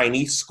in a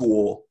Chinese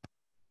school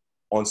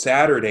on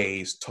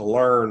Saturdays to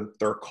learn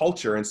their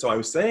culture. And so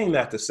I'm saying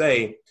that to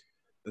say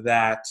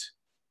that,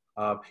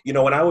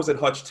 when I was at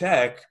Hutch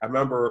Tech, I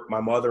remember my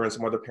mother and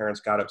some other parents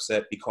got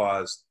upset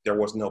because there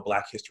was no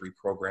Black history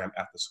program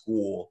at the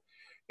school.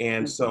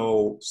 And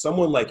so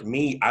someone like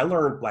me, I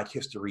learned Black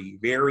history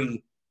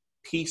very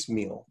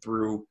piecemeal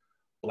through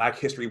Black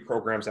history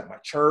programs at my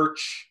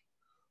church,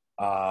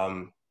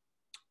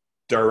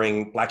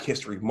 during Black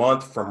History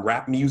Month, from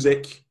rap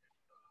music,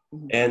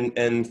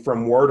 and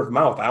from word of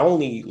mouth. I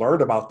only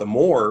learned about the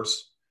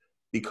Moors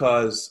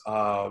because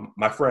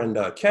my friend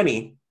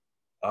Kenny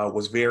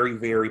was very,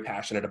 very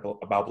passionate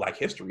about Black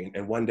history.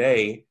 And one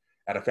day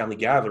at a family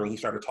gathering, he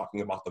started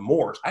talking about the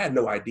Moors. I had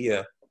no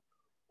idea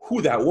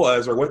who that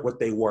was or what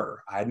they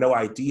were. I had no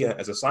idea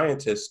as a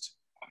scientist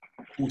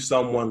who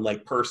someone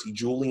like Percy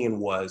Julian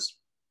was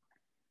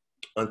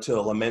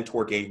until a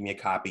mentor gave me a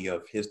copy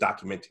of his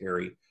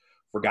documentary,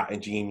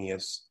 Forgotten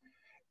Genius.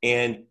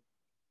 And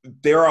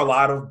there are a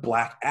lot of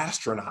Black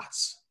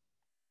astronauts.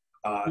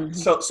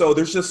 So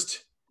there's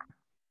just,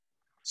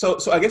 so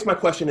I guess my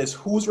question is,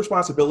 whose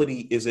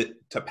responsibility is it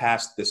to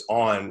pass this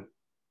on?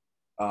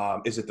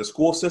 Is it the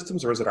school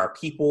systems, or is it our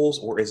people's,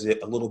 or is it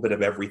a little bit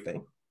of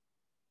everything?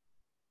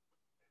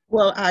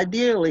 Well,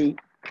 ideally,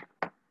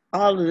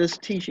 all of this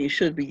teaching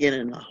should begin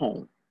in the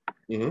home.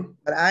 Mm-hmm.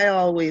 But I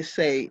always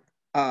say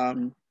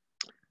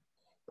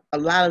a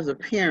lot of the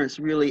parents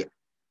really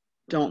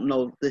don't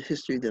know the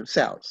history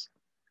themselves,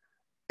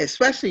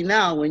 especially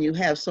now when you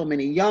have so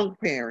many young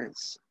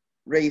parents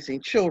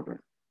raising children.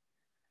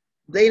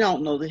 They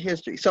don't know the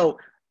history. So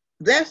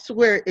that's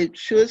where it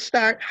should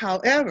start.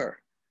 However,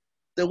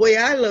 the way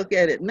I look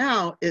at it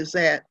now is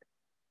that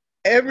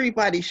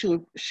everybody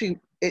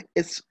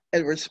it's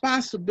a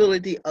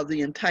responsibility of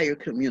the entire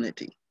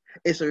community.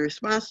 It's a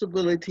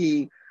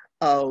responsibility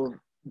of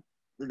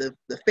the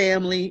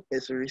family,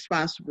 it's a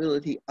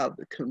responsibility of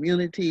the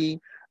community,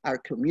 our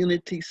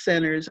community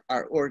centers,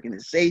 our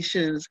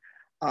organizations,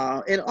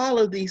 and all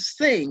of these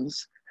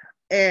things.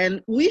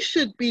 And we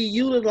should be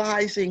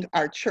utilizing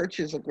our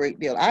churches a great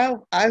deal.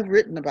 I've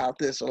written about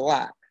this a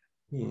lot.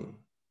 Hmm.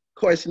 Of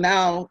course,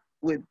 now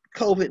with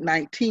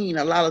COVID-19,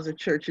 a lot of the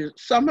churches,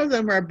 some of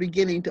them are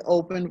beginning to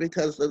open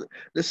because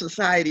the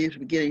society is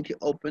beginning to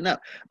open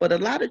up. But a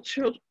lot of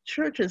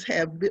churches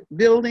have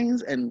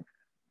buildings and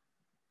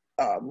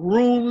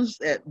rooms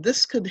that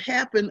this could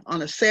happen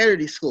on a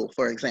Saturday school,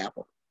 for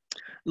example.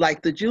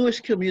 Like the Jewish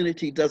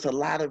community does a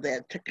lot of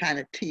that kind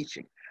of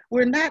teaching.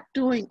 We're not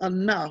doing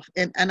enough,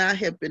 and I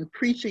have been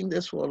preaching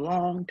this for a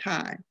long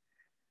time.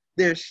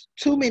 There's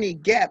too many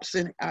gaps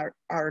in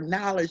our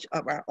knowledge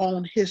of our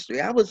own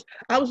history. I was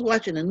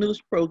watching a news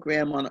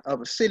program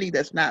of a city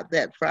that's not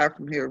that far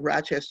from here,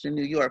 Rochester,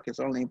 New York. It's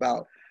only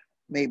about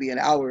maybe an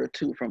hour or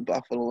two from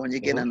Buffalo when you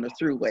get on the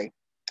thruway.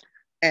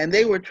 And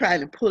they were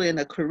trying to put in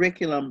a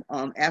curriculum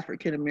on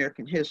African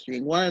American history.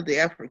 And one of the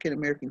African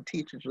American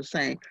teachers was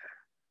saying,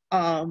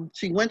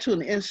 she went to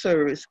an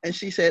in-service and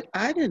she said,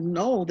 I didn't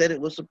know that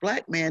it was a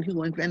Black man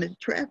who invented the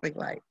traffic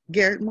light,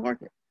 Garrett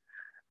Morgan.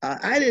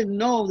 I didn't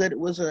know that it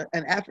was an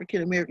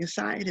African-American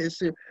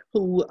scientist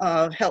who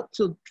helped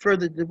to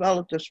further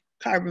develop the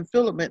carbon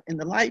filament in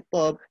the light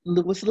bulb,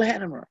 Lewis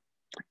Latimer.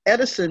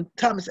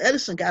 Thomas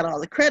Edison got all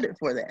the credit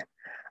for that.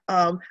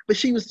 But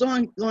she was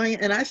going,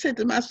 and I said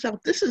to myself,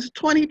 this is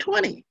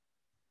 2020.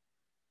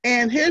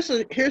 And here's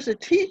a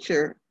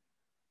teacher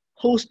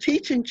who's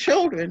teaching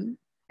children,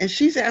 and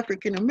she's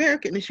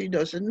African-American, and she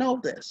doesn't know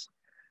this.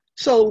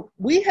 So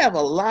we have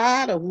a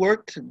lot of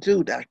work to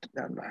do, Dr.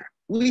 Dunbar.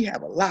 We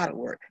have a lot of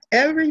work.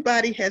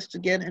 Everybody has to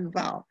get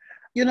involved.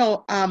 You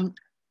know,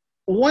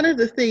 one of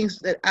the things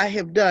that I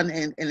have done,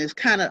 and it's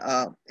kind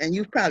of, and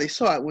you probably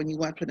saw it when you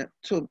went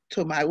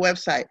to my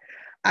website,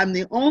 I'm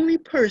the only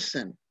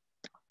person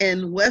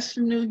in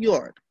Western New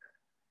York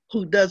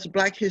who does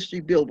Black History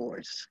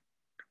billboards.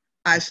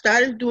 I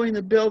started doing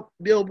the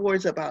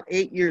billboards about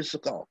 8 years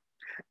ago.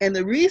 And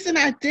the reason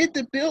I did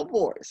the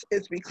billboards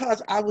is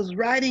because I was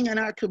writing in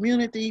our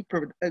community,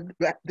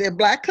 the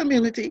Black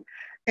community,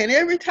 and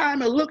every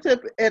time I looked up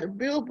at a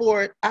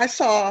billboard, I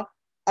saw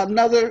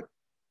another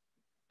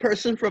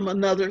person from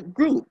another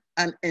group,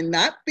 and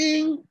not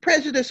being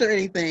prejudiced or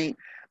anything,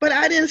 but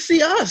I didn't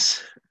see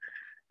us.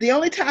 The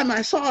only time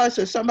I saw us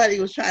is somebody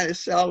was trying to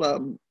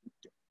sell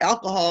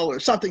alcohol or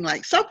something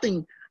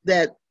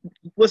that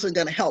wasn't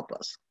going to help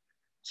us.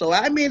 So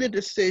I made a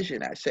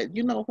decision. I said,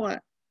 you know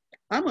what?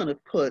 I'm going to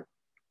put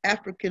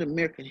African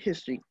American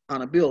history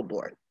on a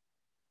billboard.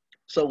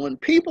 So when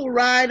people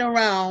ride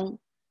around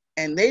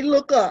and they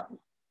look up,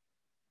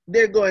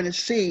 they're going to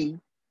see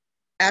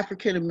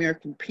African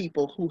American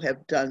people who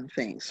have done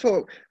things.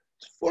 So,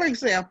 for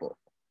example,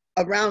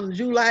 around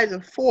July the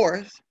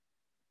 4th,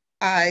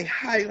 I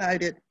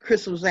highlighted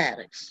Crystal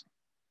Attucks,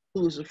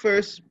 who was the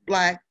first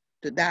Black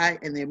to die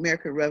in the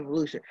American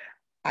Revolution.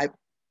 I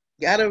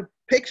got a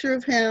picture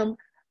of him.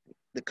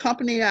 The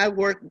company I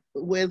worked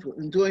with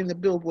in doing the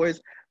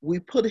billboards, we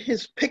put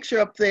his picture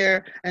up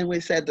there and we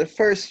said the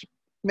first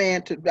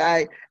man to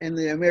die in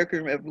the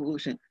American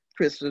Revolution,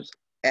 Crystal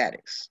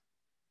Attucks.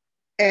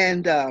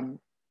 And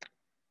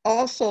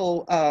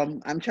also,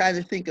 I'm trying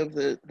to think of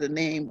the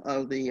name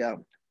of the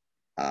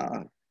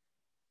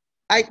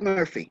Ike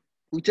Murphy,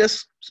 who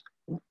just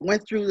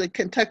went through the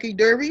Kentucky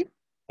Derby.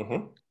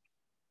 Mm-hmm.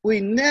 We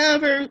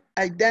never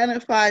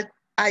identified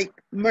Ike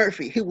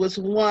Murphy. He was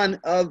one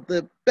of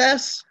the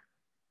best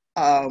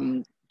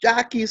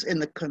jockeys in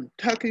the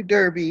Kentucky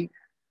Derby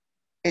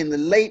in the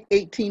late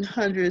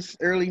 1800s,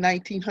 early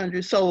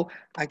 1900s. So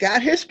I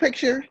got his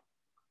picture,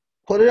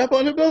 put it up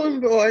on the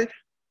billboard.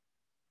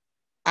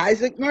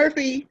 Isaac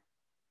Murphy,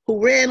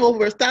 who ran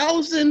over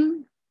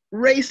 1,000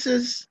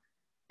 races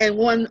and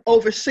won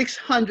over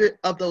 600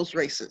 of those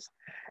races.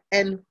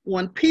 And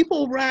when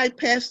people ride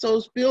past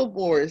those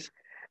billboards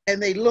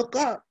and they look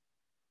up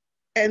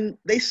and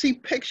they see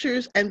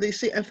pictures and they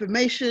see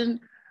information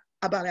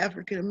about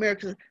African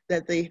Americans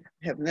that they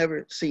have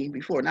never seen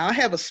before. Now I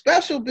have a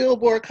special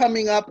billboard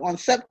coming up on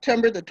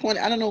September the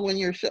 20th. I don't know when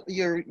your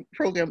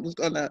program is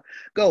gonna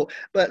go,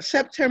 but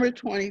September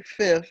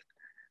 25th.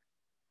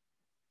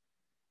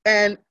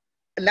 And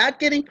not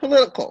getting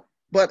political,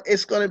 but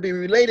it's gonna be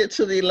related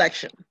to the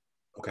election.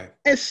 Okay.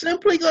 It's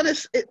simply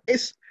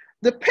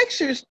the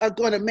pictures are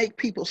gonna make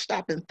people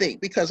stop and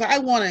think, because I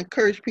wanna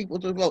encourage people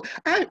to vote.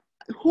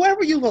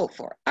 whoever you vote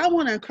for, I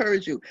want to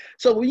encourage you.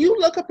 So when you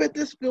look up at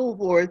this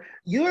billboard,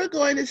 you're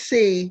going to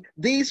see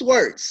these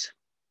words.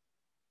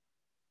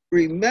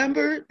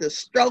 Remember the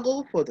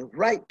struggle for the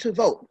right to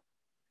vote.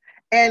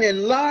 And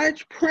in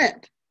large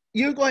print,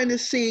 you're going to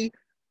see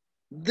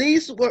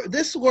this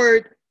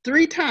word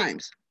 3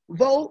 times.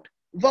 Vote,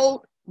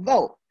 vote,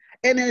 vote.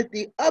 And at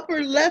the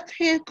upper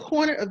left-hand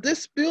corner of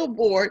this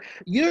billboard,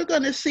 you're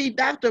going to see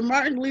Dr.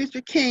 Martin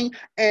Luther King,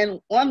 and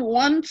on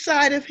one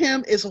side of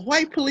him is a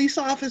white police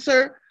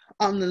officer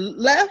on the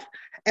left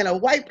and a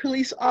white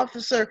police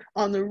officer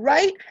on the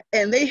right,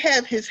 and they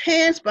have his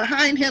hands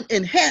behind him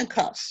in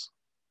handcuffs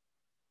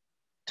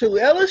to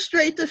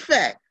illustrate the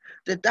fact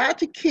that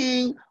Dr.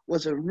 King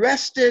was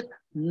arrested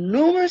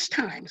numerous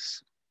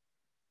times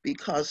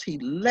because he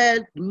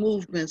led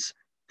movements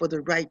for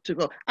the right to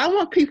vote. I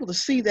want people to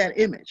see that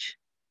image.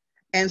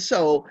 And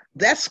so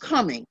that's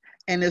coming,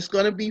 and it's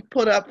going to be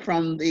put up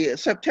from the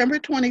September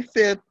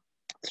 25th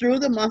through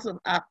the month of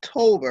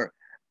October,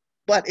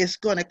 but it's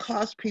going to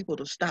cause people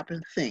to stop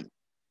and think.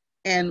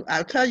 And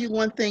I'll tell you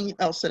one thing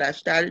else that I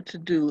started to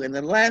do. In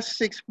the last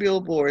 6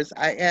 billboards,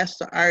 I asked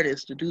the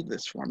artists to do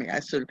this for me.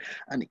 I said,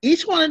 on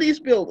each one of these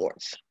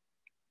billboards,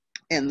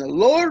 in the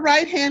lower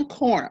right-hand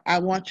corner, I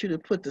want you to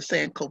put the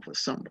Sankofa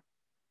symbol.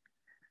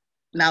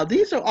 Now,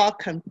 these are all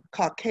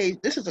Caucasian.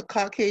 This is a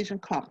Caucasian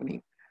company,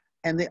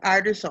 and the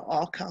artists are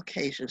all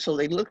Caucasian. So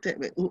they looked at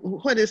me,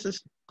 what is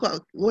this?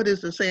 What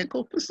is the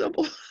Sankofa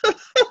symbol?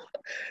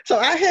 So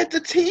I had to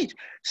teach.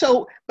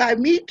 So by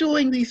me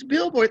doing these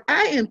billboards,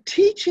 I am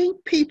teaching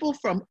people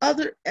from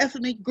other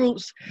ethnic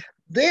groups.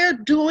 They're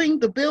doing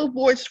the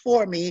billboards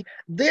for me.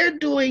 They're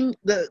doing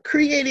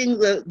creating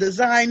the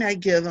design I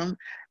give them.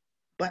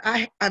 But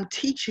I'm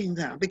teaching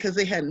them because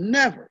they had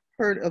never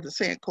heard of the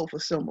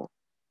Sankofa symbol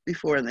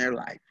before in their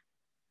life.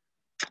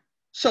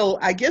 So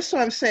I guess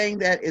what I'm saying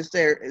that is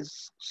there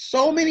is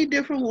so many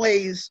different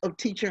ways of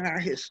teaching our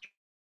history.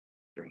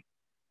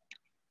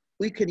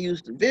 We can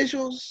use the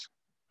visuals,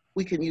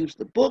 we can use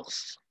the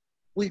books,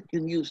 we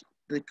can use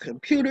the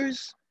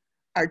computers.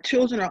 Our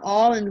children are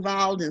all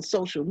involved in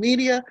social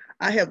media.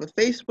 I have a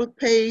Facebook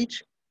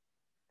page,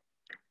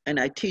 and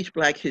I teach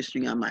Black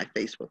history on my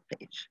Facebook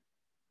page.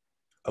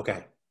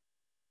 Okay.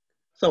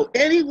 So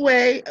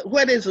anyway,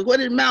 what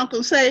did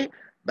Malcolm say?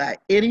 By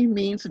any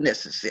means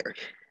necessary.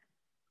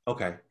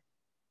 Okay.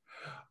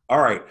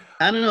 All right.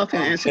 I don't know if I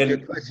answered your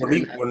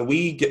question. When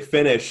we get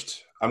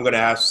finished, I'm going to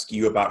ask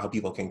you about how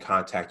people can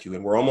contact you.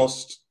 And we're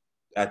almost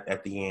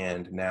at the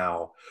end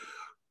now.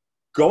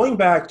 Going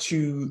back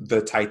to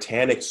the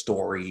Titanic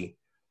story.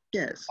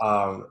 Yes.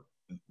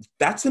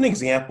 That's an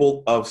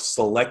example of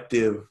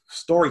selective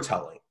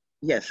storytelling.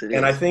 Yes, it is.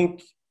 And I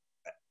think,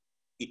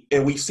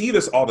 and we see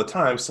this all the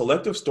time,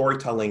 selective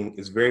storytelling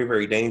is very,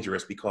 very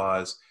dangerous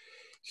because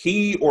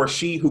he or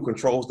she who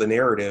controls the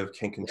narrative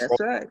can control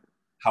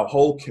how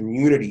whole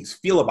communities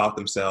feel about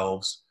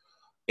themselves.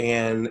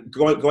 And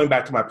going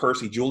back to my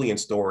Percy Julian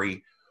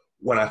story,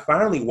 when I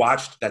finally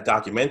watched that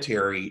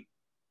documentary,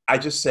 I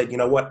just said, you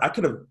know what,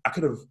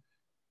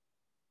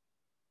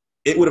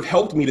 it would have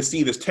helped me to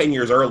see this 10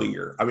 years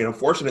earlier. I mean, I'm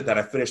fortunate that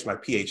I finished my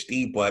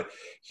PhD, but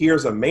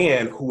here's a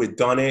man who had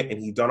done it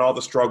and he'd done all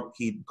the struggle,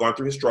 he'd gone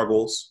through his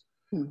struggles,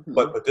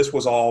 but this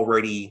was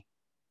already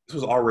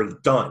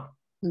done.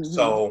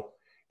 So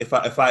it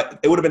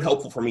would have been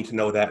helpful for me to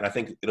know that, and I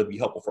think it'll be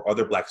helpful for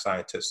other Black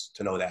scientists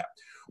to know that.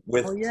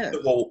 With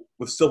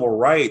civil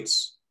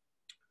rights,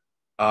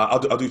 I'll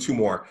do 2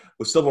 more.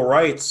 With civil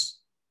rights,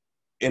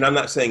 and I'm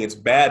not saying it's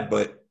bad,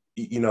 but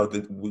you know,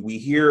 we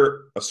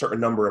hear a certain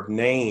number of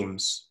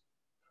names,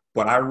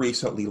 but I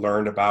recently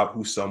learned about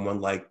who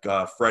someone like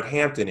Fred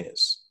Hampton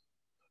is.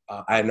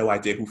 I had no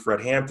idea who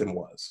Fred Hampton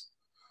was.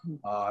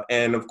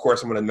 And of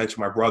course, I'm going to mention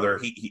my brother.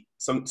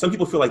 Some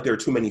people feel like there are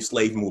too many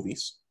slave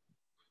movies.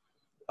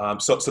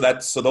 So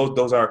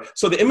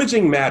the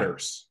imaging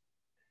matters.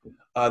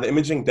 The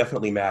imaging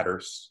definitely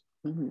matters.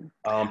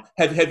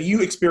 Have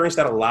you experienced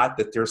that a lot,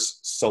 that there's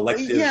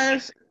selective?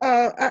 Yes.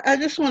 I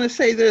just want to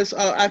say this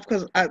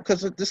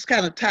because this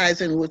kind of ties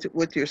in with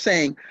what you're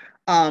saying.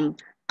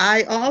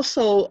 I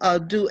also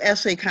do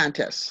essay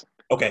contests.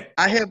 Okay.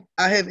 I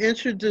have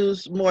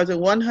introduced more than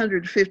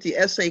 150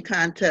 essay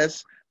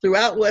contests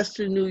throughout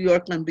Western New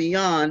York and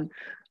beyond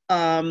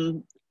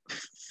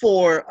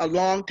for a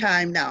long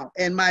time now.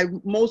 And my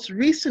most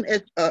recent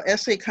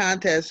essay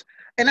contest,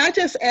 and I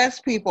just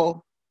ask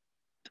people,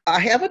 I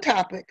have a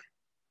topic,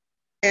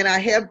 and I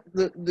have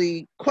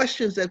the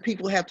questions that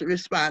people have to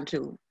respond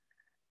to.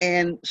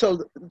 And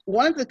so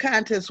one of the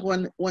contests,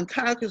 when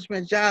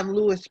Congressman John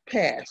Lewis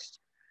passed,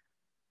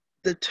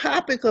 the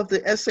topic of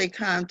the essay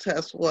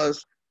contest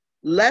was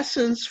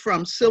lessons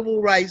from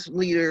civil rights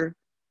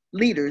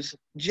leaders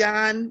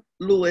John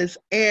Lewis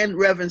and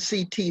Reverend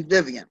C.T.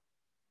 Vivian.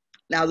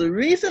 Now, the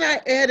reason I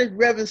added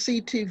Reverend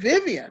C.T.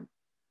 Vivian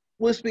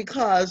was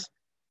because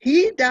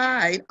he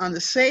died on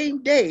the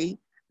same day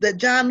that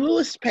John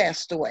Lewis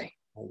passed away.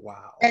 Oh,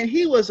 wow. And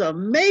he was a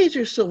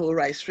major civil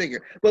rights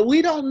figure, but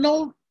we don't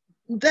know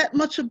that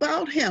much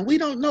about him. We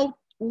don't know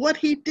what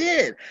he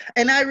did.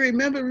 And I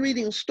remember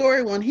reading a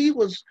story when he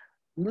was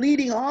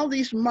leading all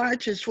these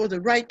marches for the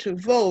right to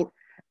vote,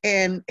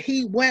 and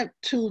he went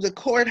to the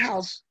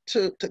courthouse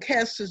to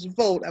cast his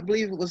vote. I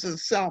believe it was in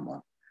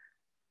Selma.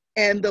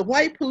 And the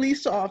white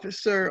police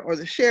officer or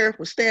the sheriff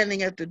was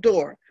standing at the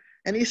door.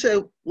 And he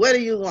said, "What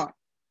do you want?"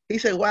 He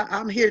said, "Well,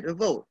 I'm here to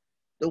vote."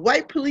 The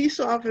white police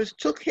officer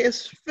took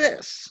his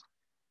fist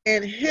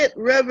and hit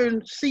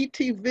Reverend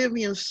C.T.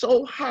 Vivian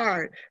so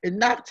hard, it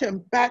knocked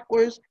him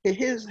backwards, hit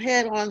his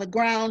head on the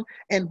ground,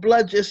 and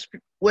blood just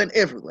went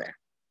everywhere.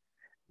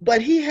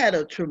 But he had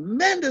a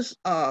tremendous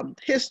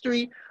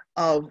history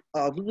of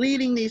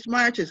leading these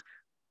marches.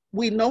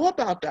 We know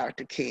about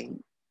Dr.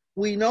 King.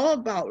 We know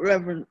about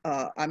Reverend,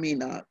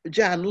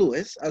 John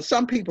Lewis.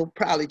 Some people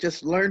probably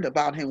just learned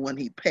about him when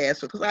he passed,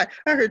 because I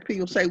heard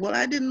people say, well,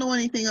 I didn't know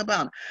anything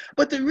about him.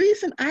 But the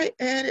reason I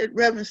added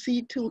Reverend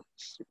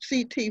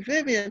C.T.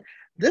 Vivian,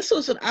 this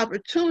was an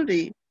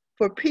opportunity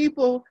for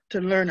people to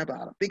learn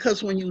about him.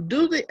 Because when you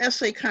do the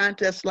essay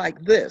contest like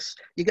this,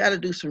 you got to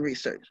do some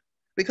research.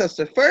 Because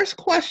the first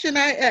question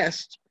I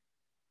asked,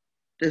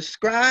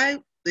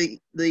 describe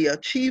the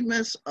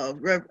achievements of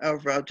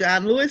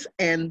John Lewis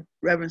and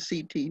Reverend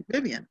C.T.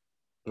 Vivian.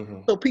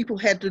 Mm-hmm. So people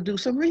had to do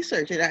some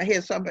research. And I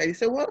had somebody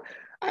say, well,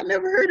 I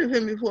never heard of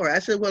him before. I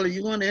said, well, if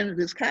you want to enter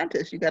this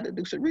contest, you got to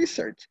do some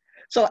research.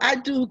 So I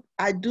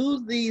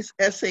do these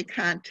essay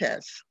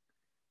contests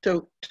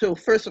to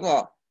first of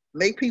all,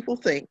 make people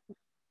think,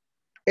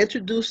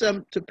 introduce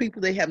them to people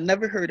they have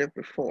never heard of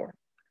before,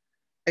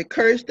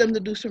 encourage them to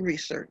do some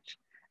research,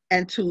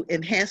 and to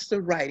enhance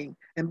the writing.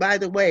 And by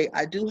the way,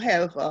 I do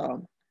have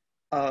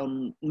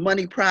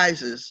money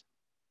prizes.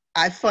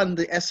 I fund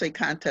the essay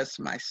contest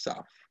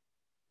myself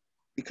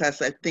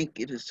because I think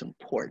it is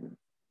important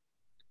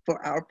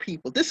for our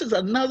people. This is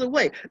another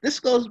way. This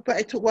goes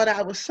back to what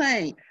I was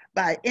saying.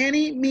 By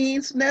any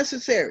means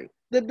necessary,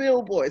 the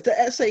billboards, the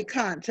essay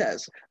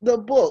contest, the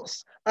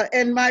books,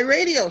 and my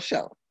radio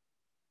show,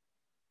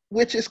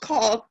 which is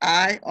called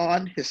Eye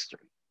on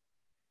History.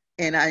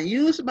 And I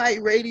use my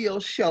radio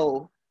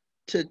show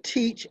to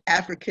teach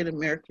African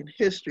American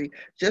history,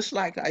 just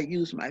like I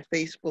use my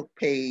Facebook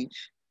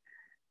page.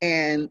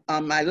 And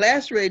on my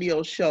last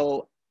radio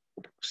show,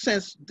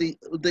 since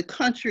the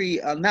country,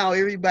 now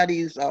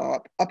everybody's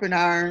up in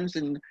arms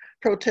and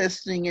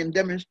protesting and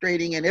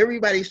demonstrating, and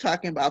everybody's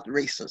talking about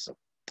racism.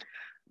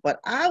 But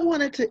I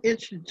wanted to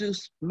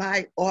introduce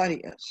my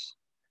audience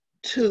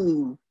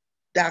to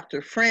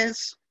Dr.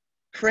 Frances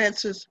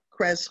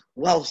Cress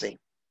Welsing.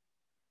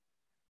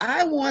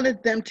 I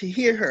wanted them to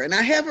hear her, and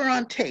I have her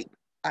on tape.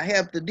 I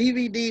have the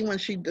DVD when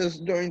she does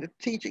during the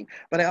teaching,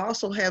 but I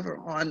also have her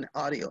on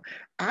audio.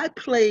 I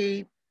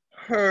played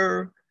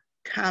her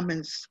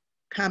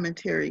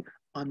commentary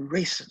on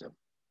racism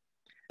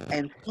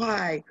and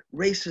why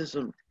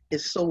racism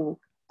is so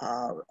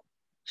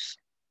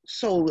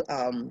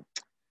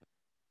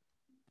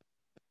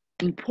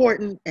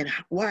important, and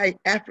why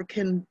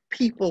African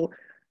people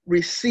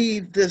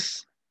receive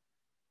this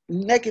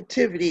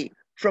negativity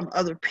from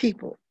other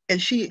people.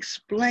 And she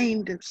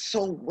explained it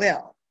so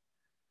well.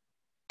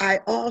 I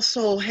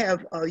also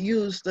have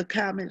used the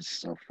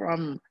comments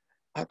from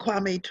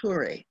Kwame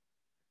Ture,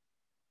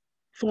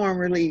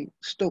 formerly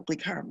Stokely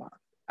Carmichael.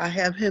 I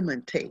have him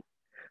in tape.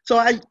 So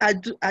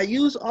I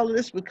use all of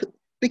this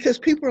because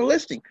people are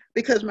listening,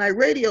 because my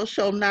radio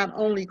show not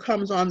only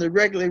comes on the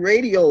regular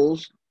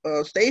radios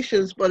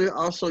stations, but it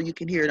also, you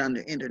can hear it on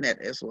the internet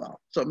as well.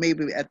 So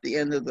maybe at the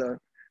end of the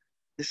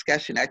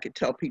discussion, I could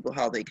tell people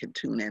how they can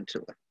tune into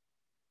it.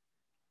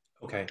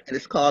 Okay. And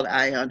it's called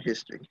Eye on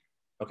History.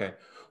 Okay.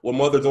 Well,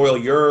 Mother Doyle,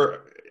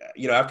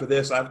 after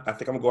this, I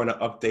think I'm going to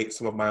update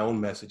some of my own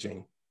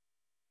messaging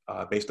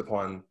based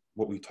upon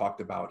what we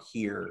talked about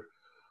here.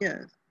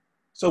 Yes.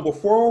 So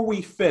before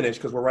we finish,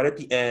 because we're right at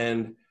the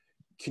end,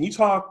 can you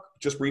talk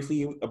just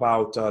briefly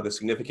about the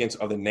significance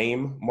of the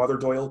name Mother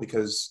Doyle?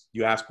 Because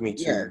you asked me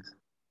to. Yes.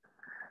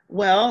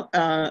 Well,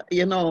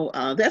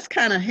 that's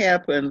kind of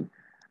happened.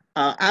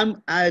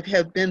 I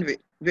have been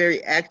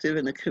very active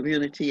in the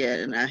community,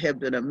 and I have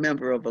been a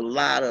member of a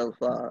lot of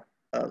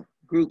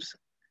groups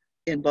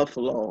in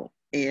Buffalo,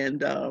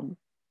 and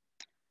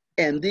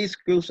these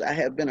groups I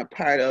have been a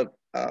part of.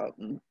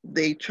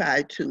 They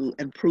try to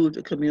improve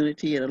the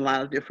community in a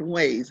lot of different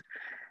ways,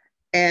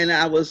 and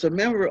I was a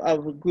member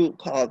of a group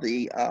called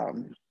the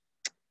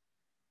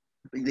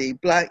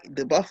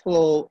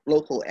Buffalo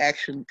Local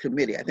Action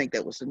Committee. I think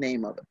that was the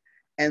name of it.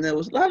 And there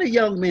was a lot of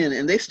young men,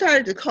 and they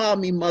started to call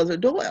me Mother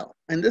Doyle,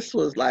 and this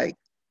was like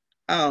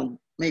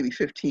maybe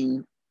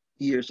 15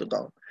 years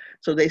ago.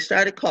 So they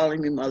started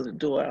calling me Mother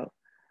Doyle.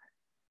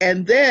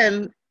 And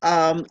then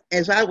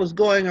as I was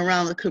going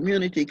around the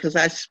community, because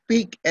I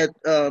speak at,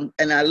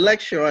 and I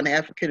lecture on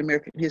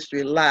African-American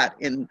history a lot,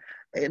 and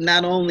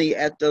not only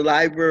at the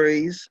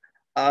libraries,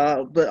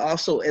 but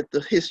also at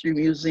the History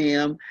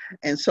Museum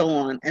and so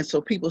on. And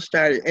so people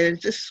started, and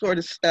it just sort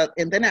of stuck.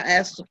 And then I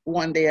asked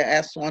one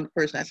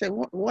person, I said,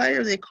 why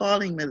are they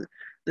calling me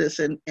this?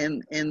 And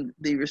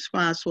the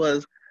response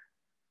was,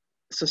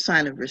 it's a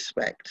sign of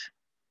respect.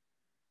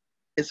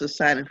 It's a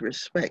sign of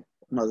respect,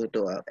 Mother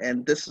Doyle,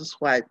 and this is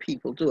why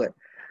people do it.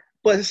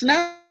 But it's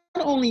not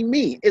only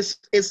me. It's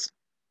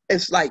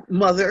like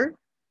mother.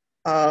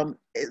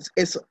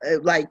 It's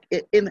like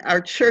in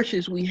our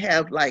churches we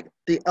have like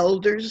the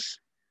elders,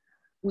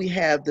 we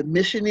have the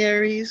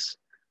missionaries,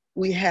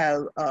 we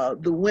have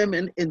the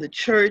women in the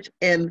church,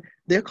 and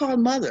they're called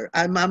mother.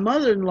 My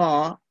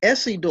mother-in-law,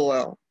 Essie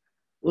Doyle,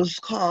 was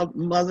called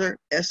Mother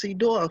Essie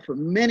Doyle for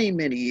many,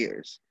 many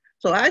years.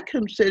 So I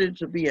consider it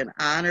to be an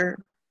honor.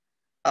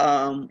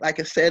 Like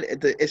I said,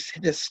 it's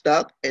just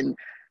stuck, and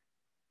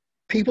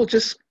people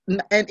just,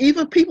 and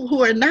even people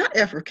who are not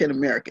African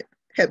American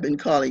have been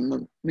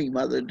calling me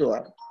Mother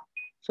Doyle.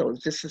 So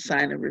it's just a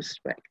sign of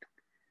respect.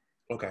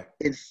 Okay.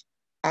 It's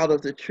out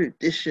of the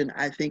tradition,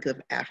 I think, of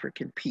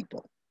African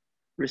people,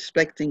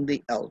 respecting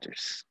the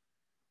elders.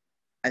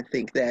 I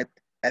think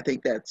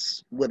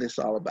that's what it's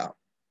all about.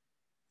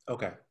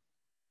 Okay.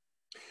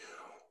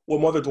 Well,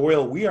 Mother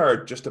Doyle, we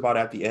are just about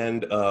at the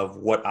end of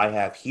what I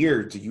have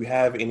here. Do you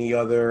have any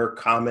other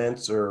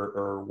comments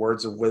or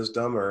words of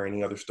wisdom or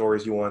any other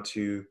stories you want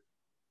to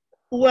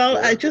Well,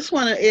 share? I just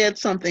want to add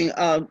something.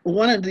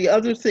 One of the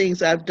other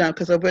things I've done,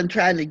 because I've been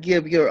trying to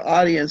give your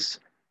audience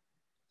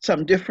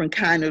some different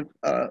kind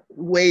of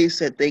ways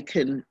that they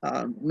can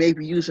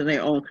maybe use in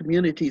their own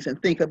communities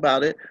and think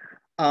about it.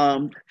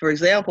 For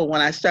example,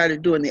 when I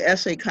started doing the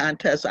essay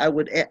contest,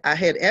 I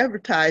had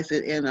advertised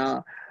it in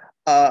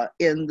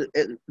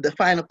the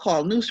Final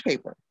Call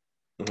newspaper.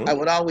 Mm-hmm. I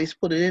would always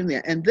put it in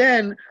there, and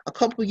then a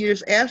couple of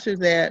years after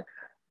that,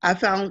 I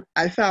found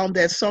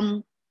that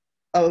some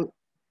of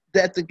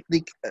that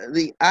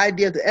the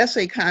idea of the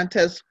essay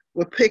contest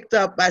were picked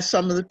up by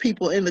some of the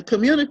people in the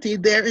community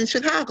there in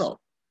Chicago.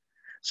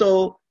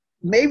 So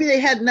maybe they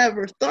had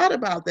never thought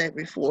about that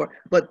before,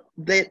 but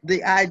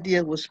the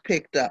idea was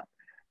picked up.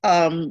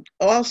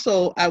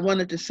 Also, I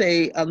wanted to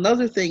say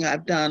another thing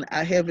I've done.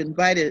 I have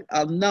invited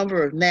a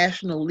number of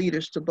national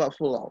leaders to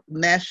Buffalo,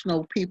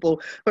 national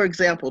people. For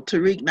example,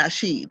 Tariq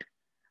Nasheed,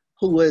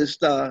 who was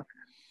the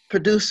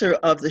producer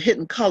of the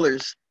Hidden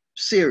Colors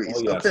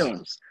series of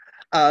films.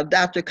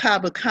 Dr.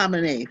 Kaba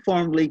Kamene,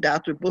 formerly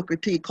Dr. Booker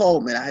T.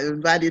 Coleman. I have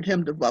invited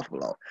him to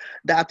Buffalo.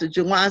 Dr.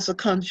 Jawanza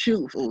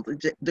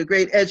Kunshufu, the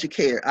great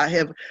educator.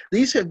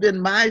 These have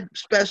been my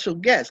special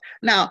guests.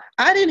 Now,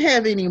 I didn't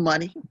have any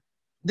money.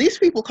 These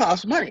people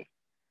cost money.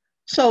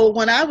 So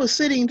when I was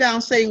sitting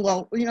down saying,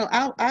 well,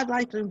 I'd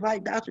like to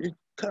invite Dr.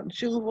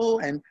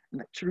 Kunshufu and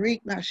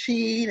Tariq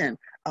Nasheed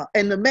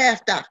and the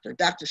math doctor,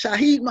 Dr.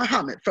 Shahid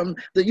Muhammad from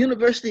the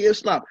University of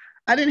Islam.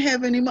 I didn't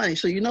have any money.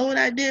 So you know what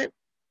I did?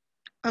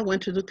 I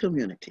went to the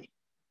community.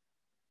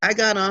 I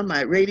got on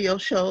my radio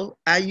show.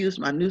 I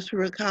used my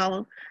newspaper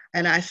column,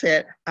 and I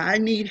said, I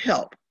need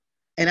help.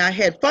 And I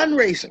had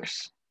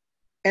fundraisers,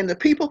 and the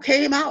people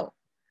came out.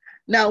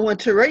 Now, when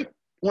Tariq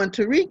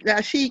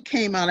Nasheed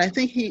came out, I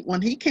think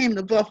when he came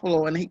to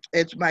Buffalo, and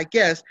it's my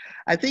guess,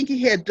 I think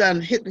he had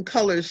done Hidden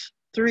Colors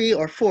 3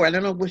 or 4. I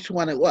don't know which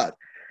one it was.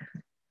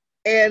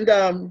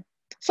 And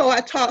so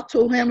I talked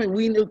to him, and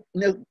we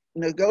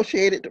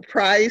negotiated the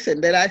price,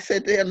 and then I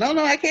said to him, no,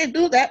 I can't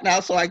do that now.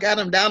 So I got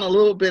him down a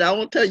little bit. I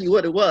won't tell you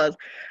what it was,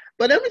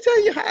 but let me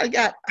tell you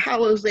how I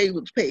was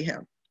able to pay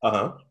him.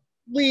 I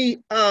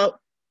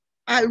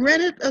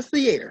rented a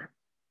theater.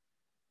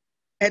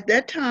 At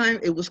that time,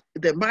 it was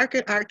the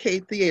Market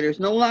Arcade Theater. It's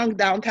no longer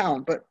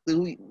downtown, but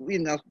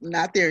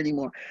not there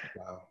anymore.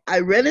 Wow. I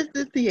rented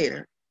the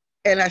theater,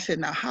 and I said,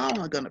 now how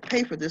am I going to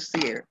pay for this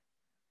theater?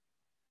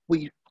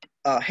 We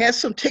had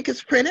some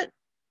tickets printed.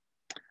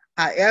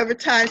 I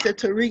advertised that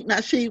Tariq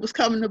Nasheed was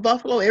coming to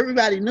Buffalo.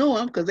 Everybody knew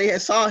him because they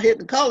had saw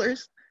Hidden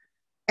Colors,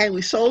 and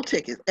we sold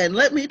tickets. And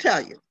let me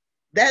tell you,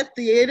 that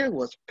theater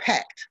was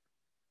packed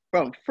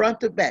from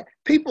front to back.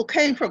 People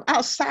came from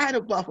outside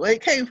of Buffalo. They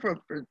came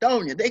from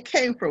Fredonia. They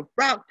came from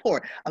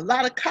Rockport. A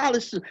lot of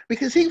college students,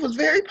 because he was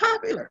very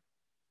popular.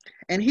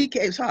 And he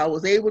came, so I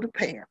was able to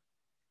pay him.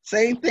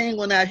 Same thing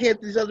when I had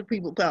these other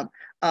people come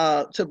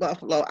to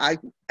Buffalo. I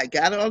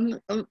got on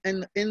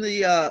in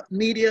the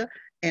media,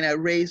 and I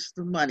raised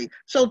the money.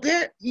 So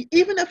there,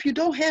 even if you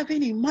don't have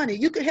any money,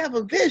 you could have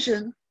a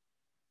vision,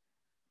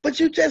 but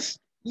you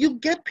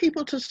get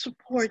people to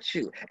support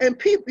you. And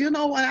people,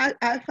 when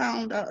I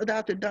found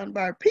Dr.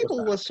 Dunbar,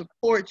 people will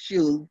support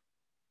you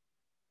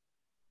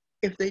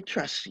if they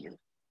trust you,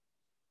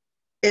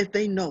 if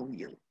they know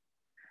you.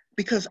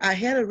 Because I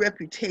had a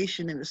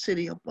reputation in the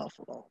city of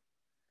Buffalo.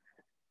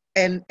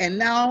 And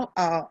now,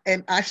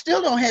 and I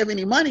still don't have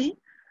any money,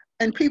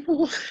 and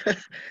people,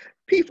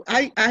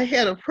 I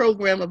had a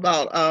program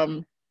about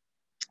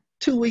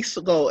 2 weeks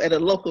ago at a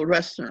local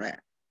restaurant.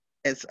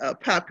 It's a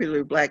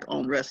popular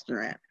Black-owned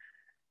restaurant.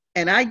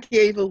 And I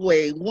gave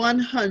away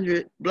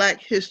 100 Black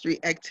history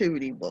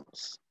activity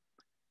books.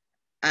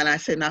 And I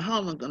said, now how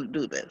am I going to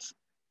do this?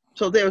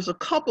 So there's a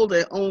couple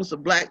that owns a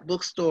Black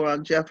bookstore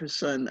on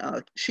Jefferson,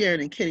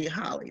 Sharon and Kitty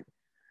Holly.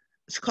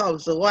 It's called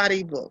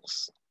Zawadi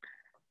Books.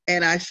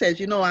 And I said,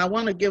 I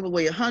want to give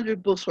away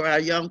 100 books for our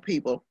young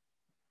people.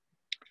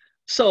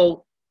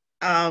 So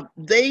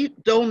they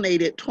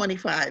donated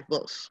 25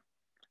 books.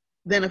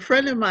 Then a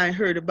friend of mine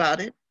heard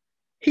about it.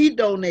 He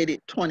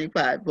donated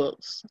 25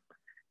 books,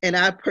 and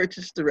I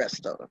purchased the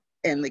rest of them.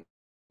 And they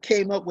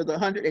came up with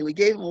 100, and we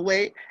gave them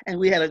away, and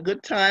we had a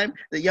good time.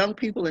 The young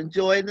people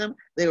enjoyed them.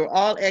 They were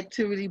all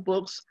activity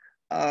books,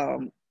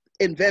 um,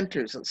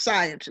 inventors and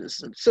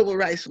scientists and civil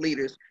rights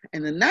leaders.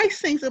 And the nice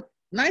thing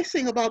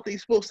about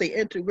these books, they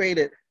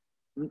integrated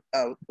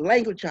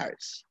language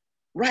arts,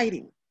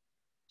 writing,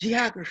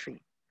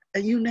 geography,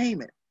 and you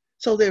name it.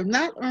 So they're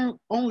not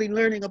only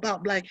learning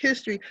about Black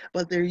history,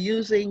 but they're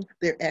using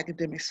their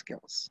academic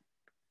skills.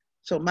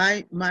 So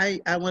I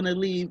want to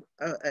leave,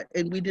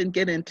 and we didn't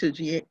get into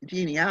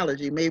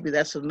genealogy. Maybe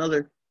that's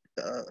another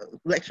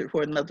lecture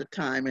for another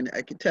time, and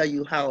I can tell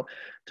you how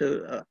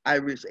I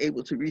was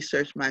able to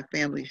research my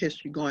family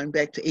history going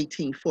back to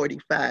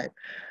 1845,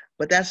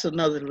 but that's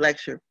another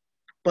lecture.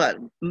 But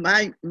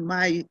my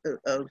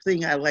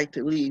thing I like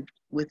to leave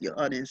with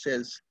your audience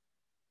is,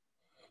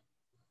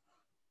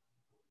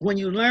 when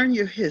you learn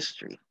your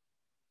history,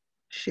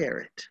 share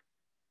it.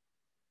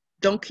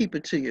 Don't keep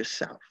it to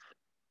yourself.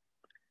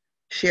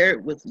 Share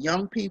it with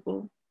young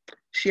people,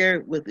 share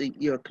it with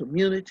your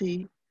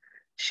community,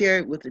 share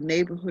it with the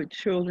neighborhood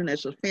children.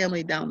 There's a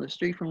family down the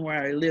street from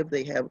where I live.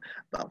 They have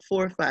about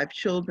 4 or 5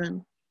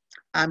 children.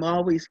 I'm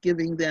always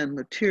giving them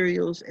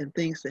materials and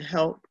things to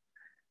help.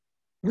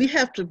 We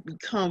have to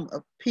become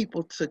a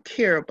people to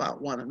care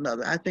about one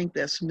another. I think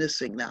that's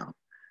missing now.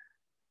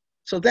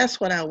 So that's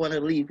what I want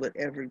to leave with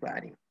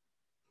everybody,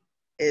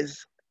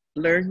 is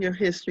learn your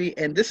history.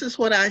 And this is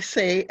what I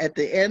say at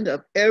the end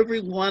of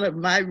every one of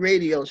my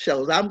radio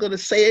shows. I'm going to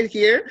say it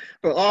here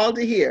for all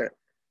to hear.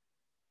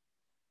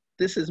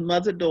 This is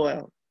Mother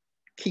Doyle.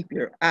 Keep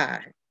your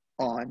eye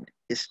on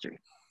history.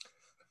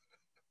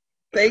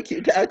 Thank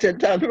you, Dr.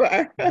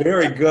 Dunbar.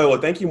 Very good.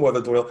 Well, thank you,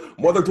 Mother Doyle.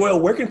 Mother Doyle,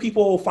 where can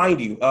people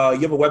find you? You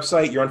have a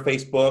website, you're on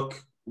Facebook.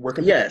 Where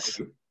can people find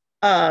you?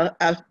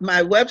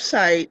 My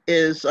website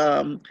is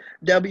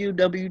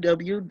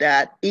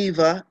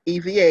www.eva,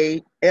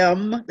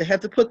 E-V-A-M, they have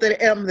to put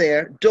that M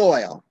there,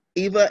 Doyle,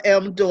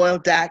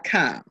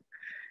 evamdoyle.com.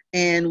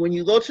 And when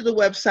you go to the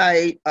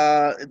website,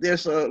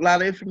 there's a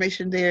lot of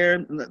information there,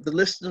 the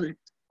list of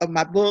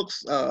my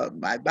books,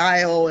 my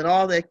bio, and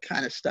all that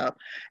kind of stuff.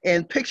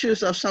 And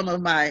pictures of some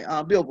of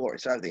my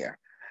billboards are there.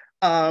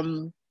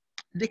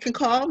 They can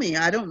call me,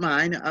 I don't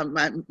mind.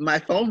 My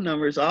phone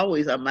number is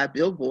always on my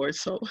billboard,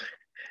 so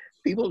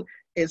people,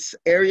 it's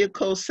area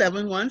code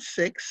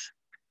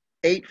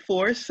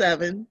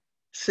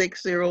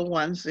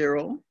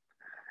 716-847-6010.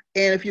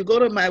 And if you go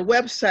to my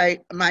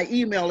website, my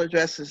email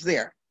address is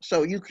there.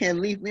 So you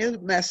can leave me a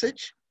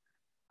message.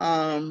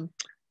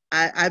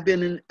 I've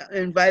been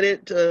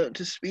invited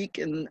to speak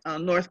in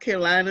North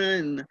Carolina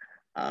and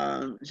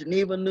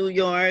Geneva, New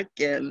York,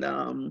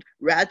 and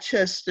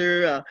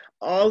Rochester.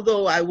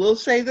 Although I will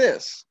say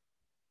this,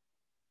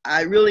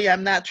 I really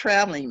am not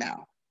traveling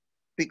now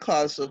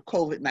because of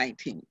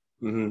COVID-19.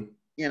 Mm-hmm.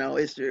 You know,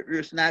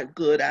 it's not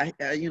good.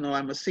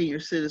 I'm a senior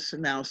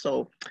citizen now.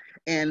 So,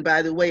 and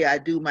by the way, I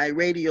do my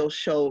radio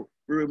show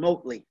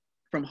remotely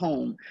from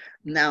home.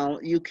 Now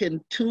you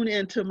can tune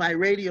into my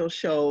radio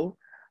show.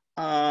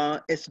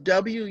 It's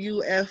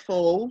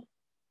WUFO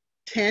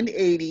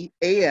 1080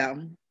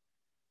 AM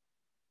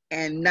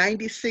and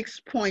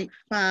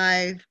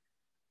 96.5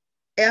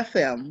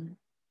 FM.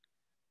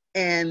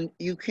 And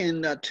you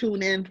can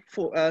tune in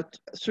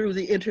through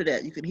the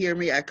internet. You can hear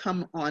me. I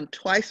come on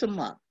twice a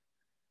month,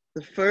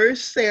 the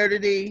first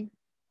Saturday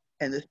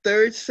and the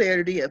third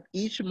Saturday of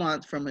each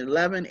month from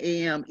 11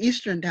 a.m.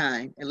 Eastern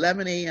Time,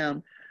 11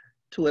 a.m.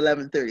 to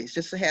 11:30. It's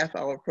just a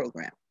half-hour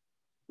program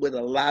with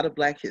a lot of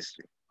Black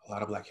history. A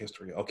lot of Black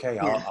history. Okay,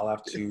 Yeah. I'll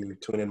have to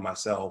tune in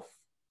myself.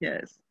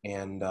 Yes.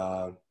 And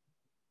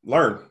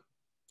learn,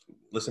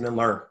 listen and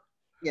learn.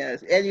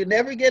 Yes, and you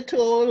never get too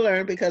old to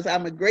learn, because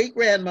I'm a great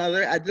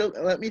grandmother.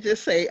 Let me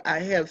just say, I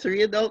have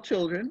 3 adult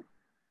children.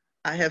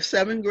 I have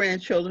 7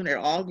 grandchildren. They're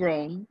all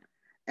grown.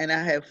 And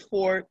I have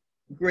 4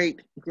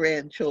 great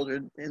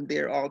grandchildren, and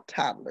they're all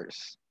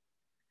toddlers.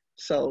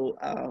 So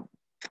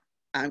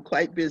I'm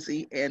quite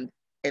busy. And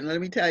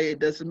let me tell you, it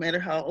doesn't matter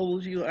how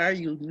old you are,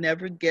 you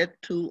never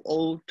get too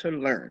old to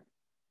learn.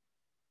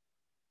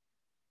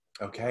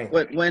 Okay.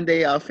 But one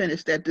day I'll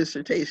finish that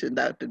dissertation,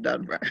 Dr.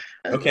 Dunbar.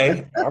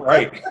 Okay, all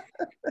right.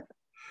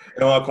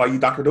 I'll call you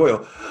Dr.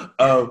 Doyle.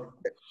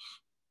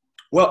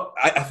 Well,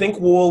 I think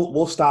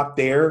we'll stop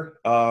there.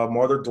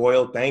 Mother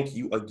Doyle, thank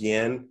you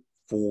again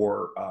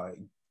for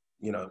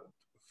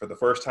for the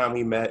first time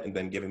we met, and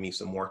then giving me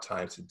some more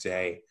time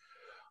today.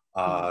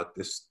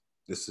 This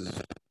is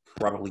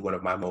probably one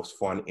of my most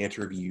fun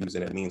interviews,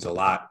 and it means a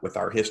lot with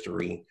our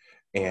history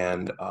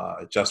and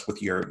just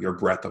with your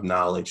breadth of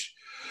knowledge.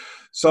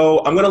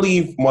 So I'm going to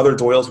leave Mother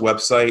Doyle's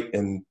website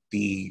in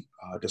the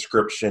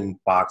description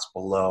box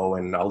below,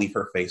 and I'll leave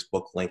her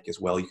Facebook link as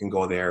well. You can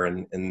go there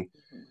and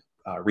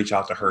reach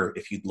out to her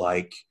if you'd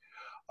like.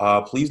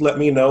 Please let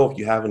me know if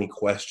you have any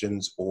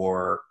questions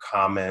or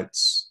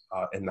comments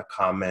in the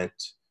comment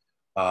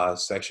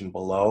section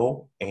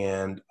below,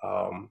 and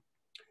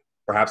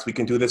perhaps we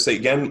can do this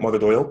again, Mother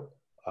Doyle.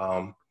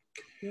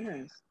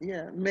 Yes,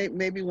 yeah.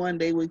 Maybe one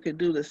day we could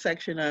do the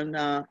section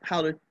on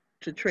how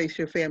to trace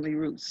your family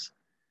roots.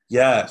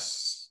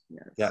 Yes,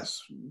 Yes.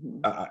 yes. Mm-hmm.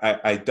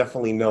 I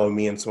definitely know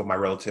me and some of my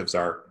relatives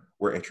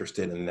we're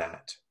interested in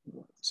that.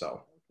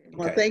 So, Okay.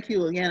 Well, okay. thank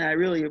you again. I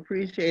really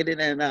appreciate it,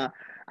 and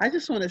I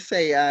just want to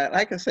say,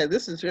 like I said,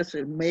 this is just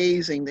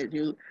amazing that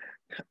you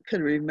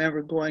could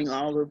remember going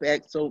all the way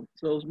back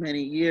those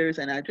many years.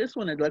 And I just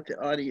want to let the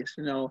audience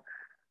know,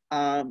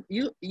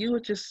 you were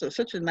just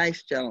such a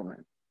nice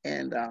gentleman,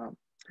 and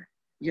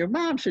your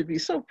mom should be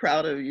so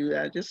proud of you.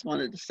 I just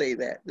wanted to say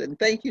that. And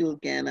thank you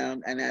again.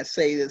 And I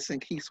say this in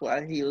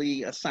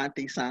Kiswahili,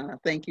 Asante Sana.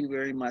 Thank you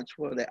very much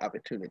for the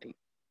opportunity.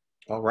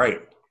 All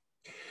right.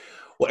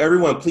 Well,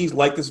 everyone, please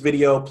like this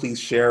video, please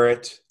share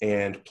it,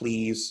 and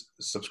please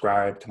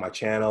subscribe to my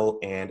channel.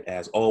 And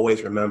as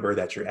always, remember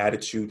that your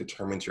attitude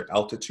determines your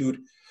altitude.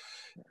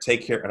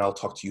 Take care, and I'll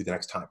talk to you the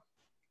next time.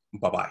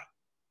 Bye-bye.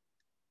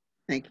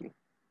 Thank you.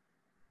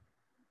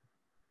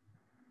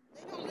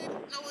 They don't really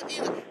know it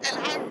either.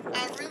 And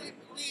I really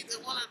believe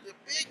that one of the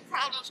big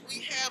problems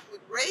we have with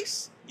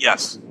race,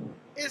 Yes,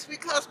 is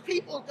because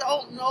people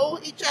don't know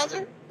each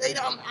other. They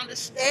don't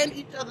understand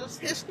each other's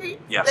history.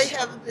 yes, They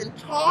haven't been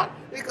taught,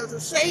 because the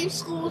same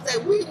schools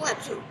that we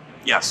went to,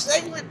 yes.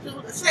 they went to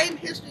the same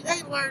history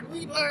they learned,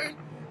 we learned,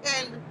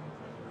 and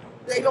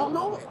they don't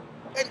know it.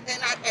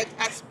 And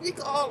I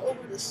speak all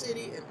over the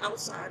city and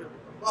outside of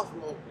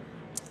Buffalo,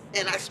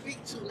 and I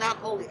speak to not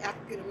only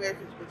African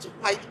Americans but to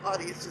white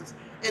audiences.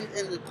 And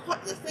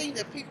the thing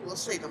that people will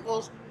say the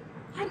most,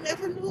 I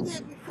never knew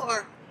that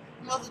before,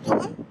 Mother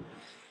Doyle.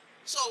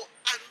 So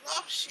I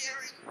love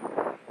sharing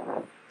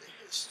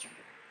the history.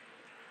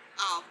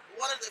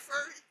 One of the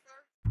first